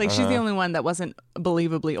makeup, like she's the only one that wasn't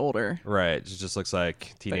believably older. Right, she just looks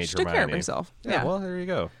like teenage she took Hermione. care of herself. Yeah, well, there you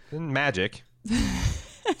go. And magic.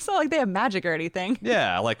 It's not like they have magic or anything.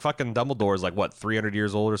 Yeah, like fucking Dumbledore's like what 300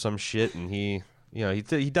 years old or some shit, and he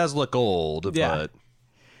does look old. Yeah. But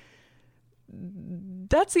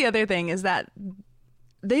that's the other thing is that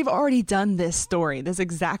they've already done this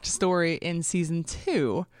exact story in season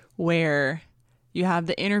 2, where you have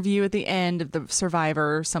the interview at the end of the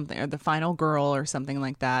survivor or something, or the final girl or something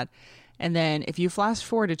like that. And then if you flash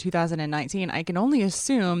forward to 2019, I can only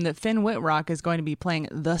assume that Finn Wittrock is going to be playing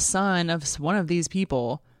the son of one of these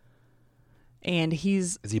people. And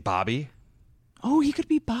is he Bobby? Oh, he could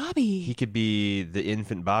be Bobby. He could be the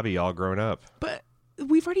infant Bobby all grown up. But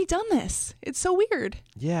we've already done this. It's so weird.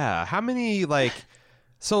 Yeah. How many like...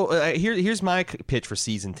 So here's my pitch for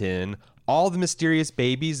season 10. All the mysterious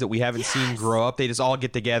babies that we haven't seen grow up, they just all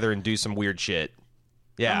get together and do some weird shit.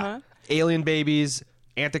 Yeah. Alien babies,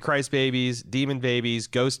 Antichrist babies, demon babies,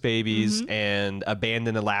 ghost babies, and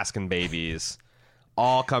abandoned Alaskan babies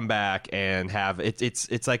all come back and have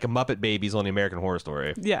it's like a Muppet Babies on the American Horror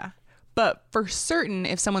Story. Yeah. But for certain,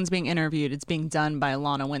 if someone's being interviewed, it's being done by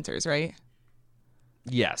Lana Winters, right?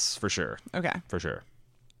 Yes, for sure. Okay. For sure.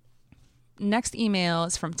 Next email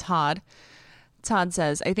is from Todd. Todd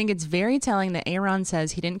says, I think it's very telling that Aaron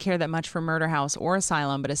says he didn't care that much for Murder House or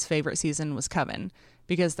Asylum, but his favorite season was Coven,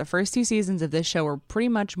 because the first 2 seasons of this show were pretty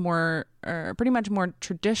much more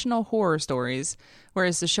traditional horror stories,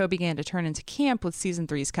 whereas the show began to turn into camp with season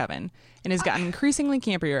 3's Coven, and has gotten increasingly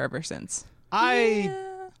campier ever since.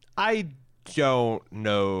 I don't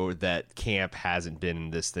know that camp hasn't been in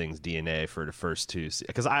this thing's DNA for the first 2,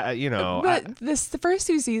 because the first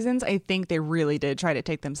 2 seasons, I think they really did try to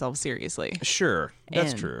take themselves seriously. Sure,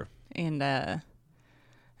 that's true. And then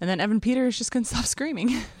Evan Peters just couldn't stop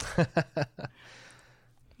screaming.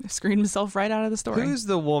 Screamed himself right out of the story. Who's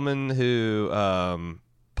the woman who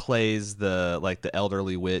plays the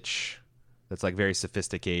elderly witch that's like very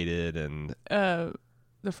sophisticated and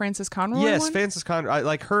the Frances Conroy Yes, one? Frances Conroy. I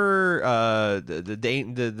like her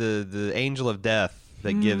the angel of death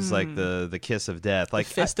that gives like the kiss of death, like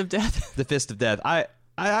the fist of death. The fist of death. I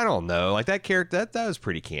don't know. Like that character that was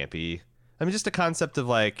pretty campy. I mean, just the concept of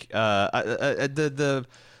like the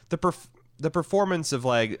performance of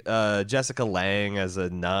like Jessica Lange as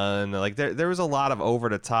a nun. Like there was a lot of over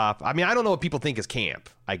the top. I mean, I don't know what people think is camp,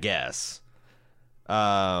 I guess.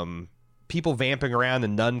 People vamping around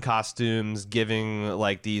in nun costumes, giving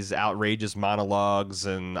like these outrageous monologues,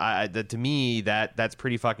 and to me that's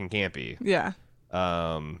pretty fucking campy. Yeah.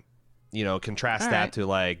 Contrast that to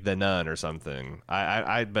like The Nun or something.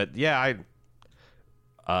 I don't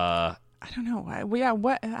know.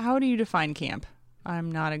 How do you define camp? I'm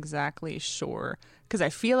not exactly sure, because I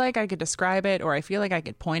feel like I could describe it, or I feel like I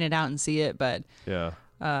could point it out and see it, but yeah.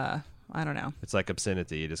 I don't know. It's like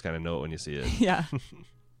obscenity. You just kind of know it when you see it. Yeah.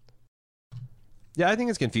 Yeah, I think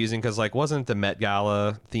it's confusing because like wasn't the Met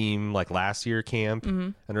Gala theme like last year camp,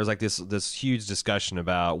 and there was like this huge discussion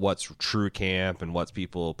about what's true camp and what's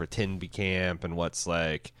people pretend to be camp and what's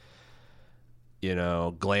like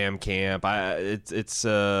glam camp. It's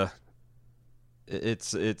an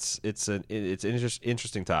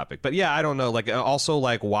interesting topic, but yeah, I don't know. Like also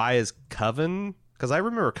like why is Coven? Because I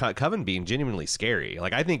remember Coven being genuinely scary.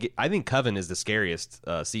 Like I think Coven is the scariest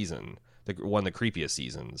season, one of the creepiest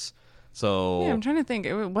seasons. So yeah, I'm trying to think.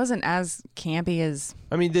 It wasn't as campy as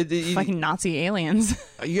the fucking Nazi aliens.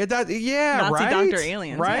 Nazi right? Doctor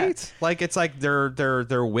aliens, right? Yeah. Like it's like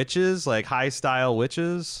they're witches, like high style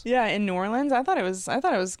witches. Yeah, in New Orleans, I thought it was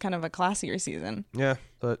kind of a classier season. Yeah,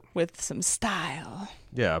 but with some style.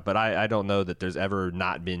 Yeah, but I don't know that there's ever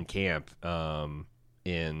not been camp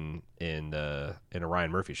in a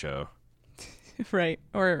Ryan Murphy show. Right.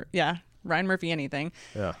 Or Ryan Murphy anything.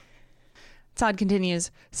 Yeah. Todd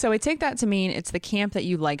continues, so I take that to mean it's the camp that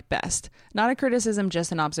you like best. Not a criticism,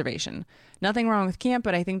 just an observation. Nothing wrong with camp,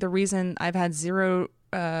 but I think the reason I've had zero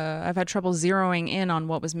I've had trouble zeroing in on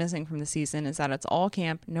what was missing from the season is that it's all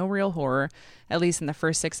camp, no real horror, at least in the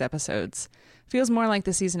first 6 episodes. Feels more like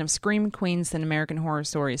the season of Scream Queens than American Horror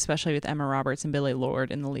Story, especially with Emma Roberts and Billie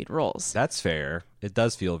Lourd in the lead roles. That's fair. It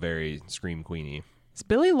does feel very Scream Queenie. Is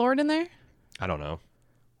Billie Lourd in there? I don't know.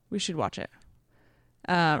 We should watch it.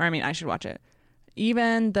 I should watch it.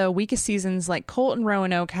 Even the weakest seasons like Colt and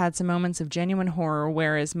Roanoke had some moments of genuine horror,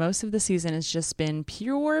 whereas most of the season has just been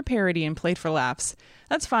pure parody and played for laughs.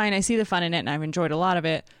 That's fine. I see the fun in it, and I've enjoyed a lot of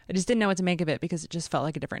it. I just didn't know what to make of it because it just felt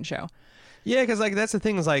like a different show. Yeah, because like that's the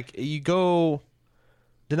thing is like you go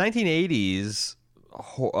the 1980s.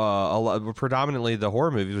 Predominantly, the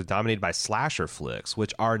horror movies were dominated by slasher flicks,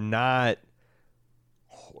 which are not.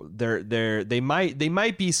 They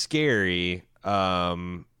might be scary.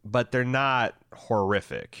 But they're not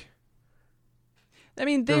horrific. I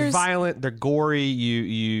mean, they're violent, they're gory.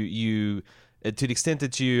 You to the extent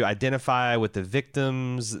that you identify with the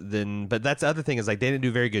victims, then. But that's the other thing is like they didn't do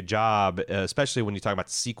a very good job, especially when you talk about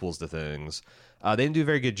the sequels to things. They didn't do a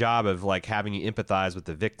very good job of like having you empathize with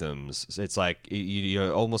the victims. It's like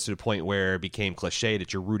you're almost to the point where it became cliche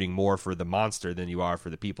that you're rooting more for the monster than you are for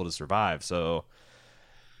the people to survive. So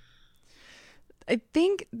I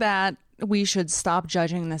think that we should stop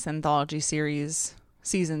judging this anthology series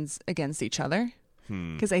seasons against each other.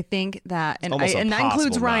 Because I think that, and that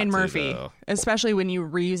includes Ryan Murphy, especially when you're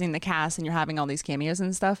reusing the cast and you're having all these cameos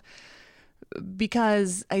and stuff.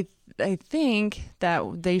 Because I think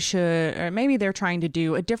that they should, or maybe they're trying to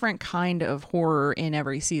do a different kind of horror in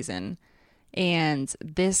every season. And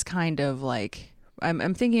this kind of like,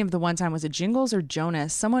 I'm thinking of the one time, was it Jingles or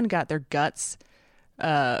Jonas? Someone got their guts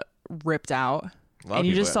ripped out. And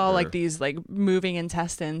you just saw like these like moving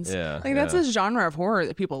intestines. Yeah, like that's a genre of horror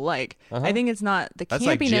that people like. I think it's not the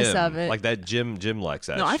campiness of it. Like that Jim likes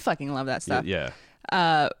that. No, I fucking love that stuff. Yeah.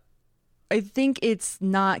 I think it's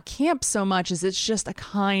not camp so much as it's just a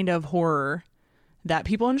kind of horror that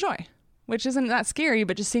people enjoy, which isn't that scary,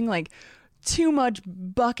 but just seeing like too much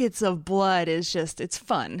buckets of blood is just, it's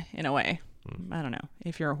fun in a way. I don't know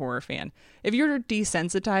if you're a horror fan. If you're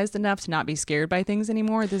desensitized enough to not be scared by things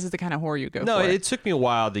anymore, this is the kind of horror you go for. No, it took me a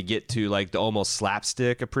while to get to like the almost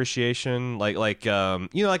slapstick appreciation, like like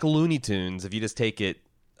Looney Tunes. If you just take it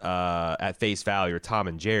at face value, or Tom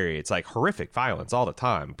and Jerry, it's like horrific violence all the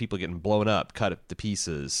time. People getting blown up, cut up to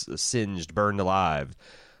pieces, singed, burned alive.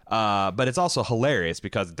 But it's also hilarious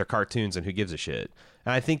because they're cartoons and who gives a shit.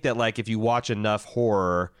 And I think that like if you watch enough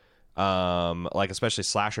horror, like especially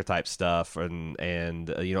slasher type stuff and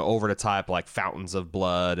over the top like fountains of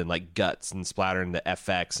blood and like guts and splattering the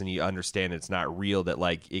FX, and you understand it's not real, that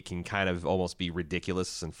like it can kind of almost be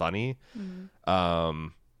ridiculous and funny.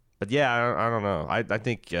 But yeah, I don't know. I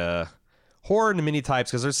think horror in many types,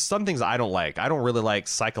 because there's some things I don't like. I don't really like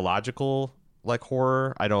psychological like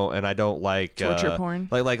horror. I don't like torture porn.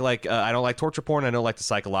 Like I don't like torture porn. I don't like the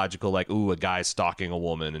psychological like a guy stalking a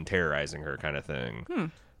woman and terrorizing her kind of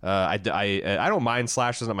thing. I don't mind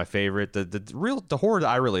slashers. Not my favorite. The horror that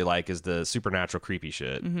I really like is the supernatural creepy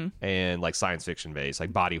shit and like science fiction based,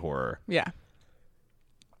 like body horror. Yeah.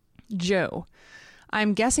 Joe,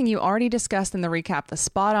 I'm guessing you already discussed in the recap the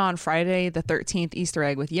spot-on Friday the 13th Easter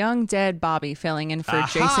egg with young dead Bobby filling in for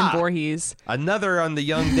Jason Voorhees. Another on the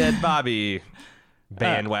young dead Bobby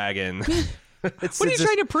bandwagon. What are you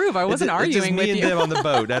trying to prove? I wasn't arguing with you. It's me and them on the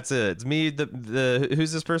boat. That's it. It's me. The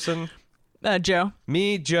who's this person? Joe.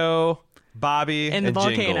 Me, Joe, Bobby, and the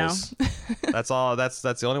volcano. Jingles. That's all. That's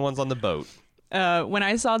the only ones on the boat. When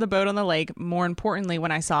I saw the boat on the lake, more importantly,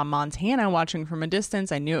 when I saw Montana watching from a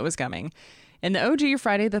distance, I knew it was coming. In the OG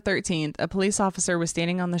Friday the 13th, a police officer was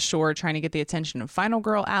standing on the shore trying to get the attention of final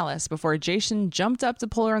girl Alice before Jason jumped up to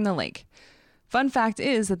pull her in the lake. Fun fact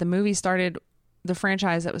is that the movie started the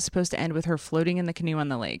franchise that was supposed to end with her floating in the canoe on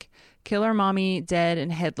the lake. Killer mommy dead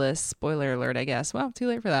and headless. Spoiler alert, I guess. Well, too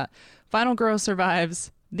late for that. Final girl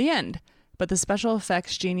survives. The end. But the special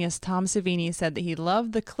effects genius Tom Savini said that he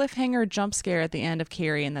loved the cliffhanger jump scare at the end of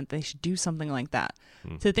Carrie and that they should do something like that.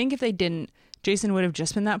 To think if they didn't, Jason would have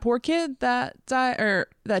just been that poor kid that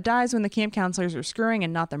dies when the camp counselors are screwing,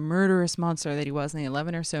 and not the murderous monster that he was in the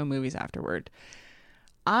 11 or so movies afterward.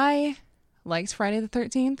 I liked Friday the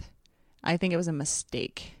 13th. I think it was a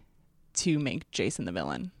mistake to make Jason the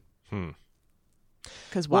villain.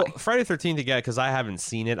 Because why? Well, Friday the 13th again, because I haven't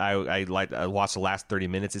seen it. I watched the last 30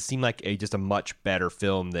 minutes. It seemed like just a much better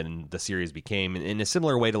film than the series became, in a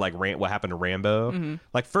similar way to like what happened to Rambo.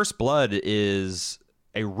 Like First Blood is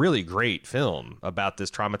a really great film about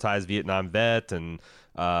this traumatized Vietnam vet and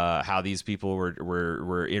how these people were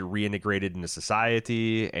reintegrated into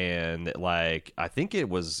society, and like I think it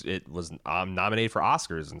was nominated for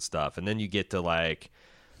Oscars and stuff. And then you get to like,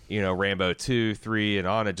 you know, Rambo 2, 3, and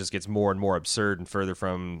on. It just gets more and more absurd and further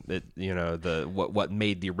from it. You know, the what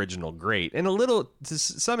made the original great. And a little, to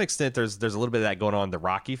some extent, there's a little bit of that going on in the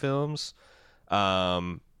Rocky films.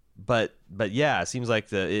 But yeah, it seems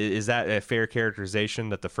like is that a fair characterization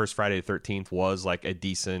that the first Friday the 13th was like a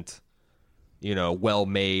decent, you know,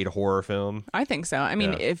 well-made horror film? I think so. I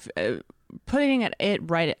mean, if putting it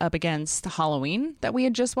right up against Halloween that we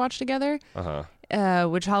had just watched together,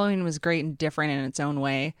 which Halloween was great and different in its own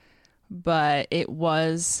way, but I think it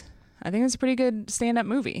was a pretty good stand-up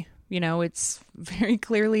movie. You know, it's very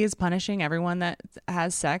clearly is punishing everyone that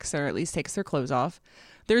has sex or at least takes their clothes off.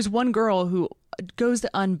 There's one girl who goes to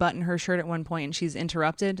unbutton her shirt at one point and she's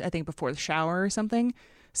interrupted, I think before the shower or something.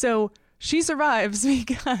 So she survives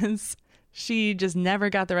because she just never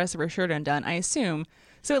got the rest of her shirt undone, I assume.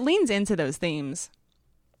 So it leans into those themes.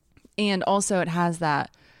 And also it has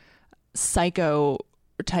that psycho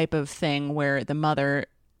type of thing where the mother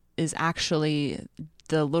is actually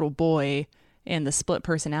the little boy and the split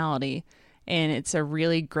personality. And it's a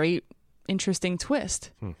really great, interesting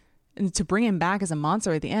twist. And to bring him back as a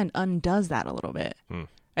monster at the end undoes that a little bit.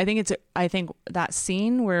 I think that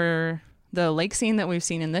scene where the lake scene that we've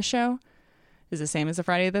seen in this show is the same as the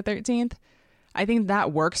Friday the 13th. I think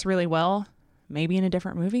that works really well, maybe in a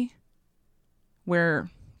different movie where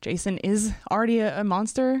Jason is already a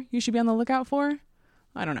monster you should be on the lookout for.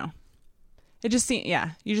 I don't know. It just seems,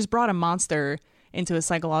 you just brought a monster into a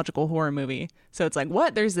psychological horror movie. So it's like,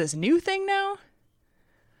 what? There's this new thing now?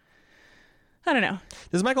 I don't know.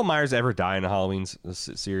 Does Michael Myers ever die in a Halloween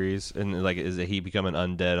series? And like, is he become an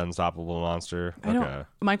undead, unstoppable monster?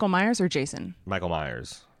 Michael Myers or Jason? Michael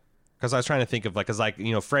Myers. Because I was trying to think of like, because like,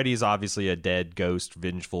 you know, Freddy's obviously a dead ghost,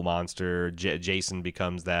 vengeful monster. Jason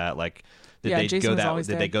becomes that. Like, did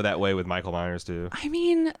they go that way with Michael Myers too? I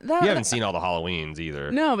mean, you haven't seen all the Halloweens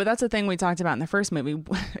either. No, but that's the thing we talked about in the first movie.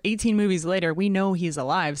 18 movies later, we know he's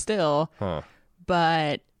alive still.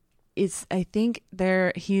 But I think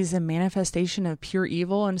he's a manifestation of pure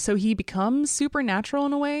evil, and so he becomes supernatural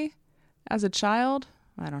in a way as a child.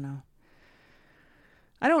 I don't know.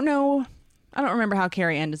 I don't remember how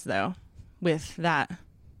Carrie ends though with that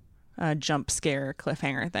jump scare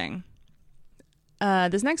cliffhanger thing.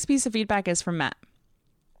 This next piece of feedback is from Matt.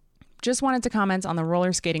 Just wanted to comment on the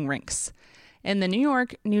roller skating rinks. In the New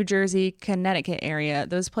York, New Jersey, Connecticut area,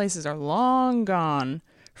 those places are long gone.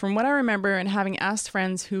 From what I remember and having asked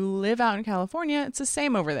friends who live out in California, it's the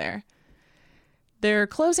same over there. Their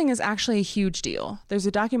closing is actually a huge deal. There's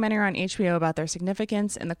a documentary on HBO about their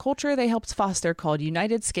significance and the culture they helped foster called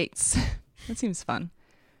United Skates. That seems fun.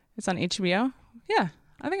 It's on HBO? Yeah,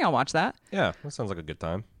 I think I'll watch that. Yeah, that sounds like a good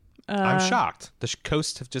time. I'm shocked. The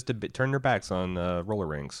coast have just turned their backs on roller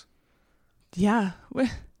rinks. Yeah.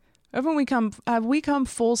 Have we come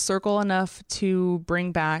full circle enough to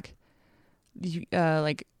bring back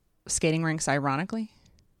like skating rinks ironically?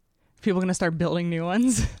 People going to start building new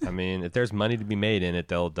ones? I mean, if there's money to be made in it,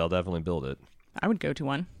 they'll definitely build it. I would go to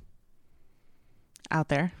one out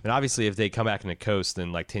there. And obviously, if they come back in the coast,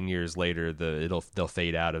 then like 10 years later, they'll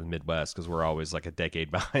fade out of the Midwest because we're always like a decade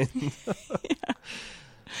behind.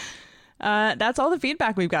 That's all the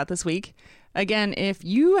feedback we've got this week. Again, if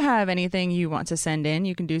you have anything you want to send in,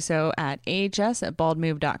 you can do so at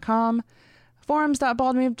ahs@baldmove.com,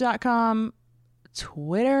 forums.baldmove.com,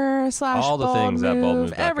 Twitter / all the things at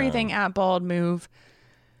baldmove.com. Everything at baldmove.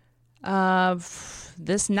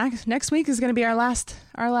 This next week is going to be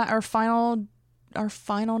our final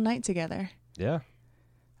night together. Yeah.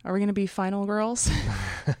 Are we going to be final girls?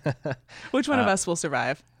 Which one of us will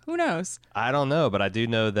survive? Who knows? I don't know, but I do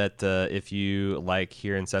know that if you like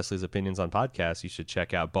hearing Cecily's opinions on podcasts, you should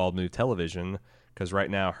check out Bald Move Television, because right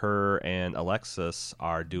now her and Alexis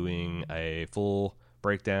are doing a full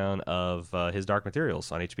breakdown of His Dark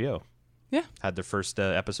Materials on HBO. Yeah. Had their first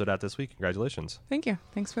episode out this week. Congratulations. Thank you.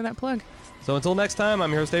 Thanks for that plug. So until next time, I'm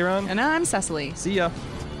your host, Aaron. And I'm Cecily. See ya.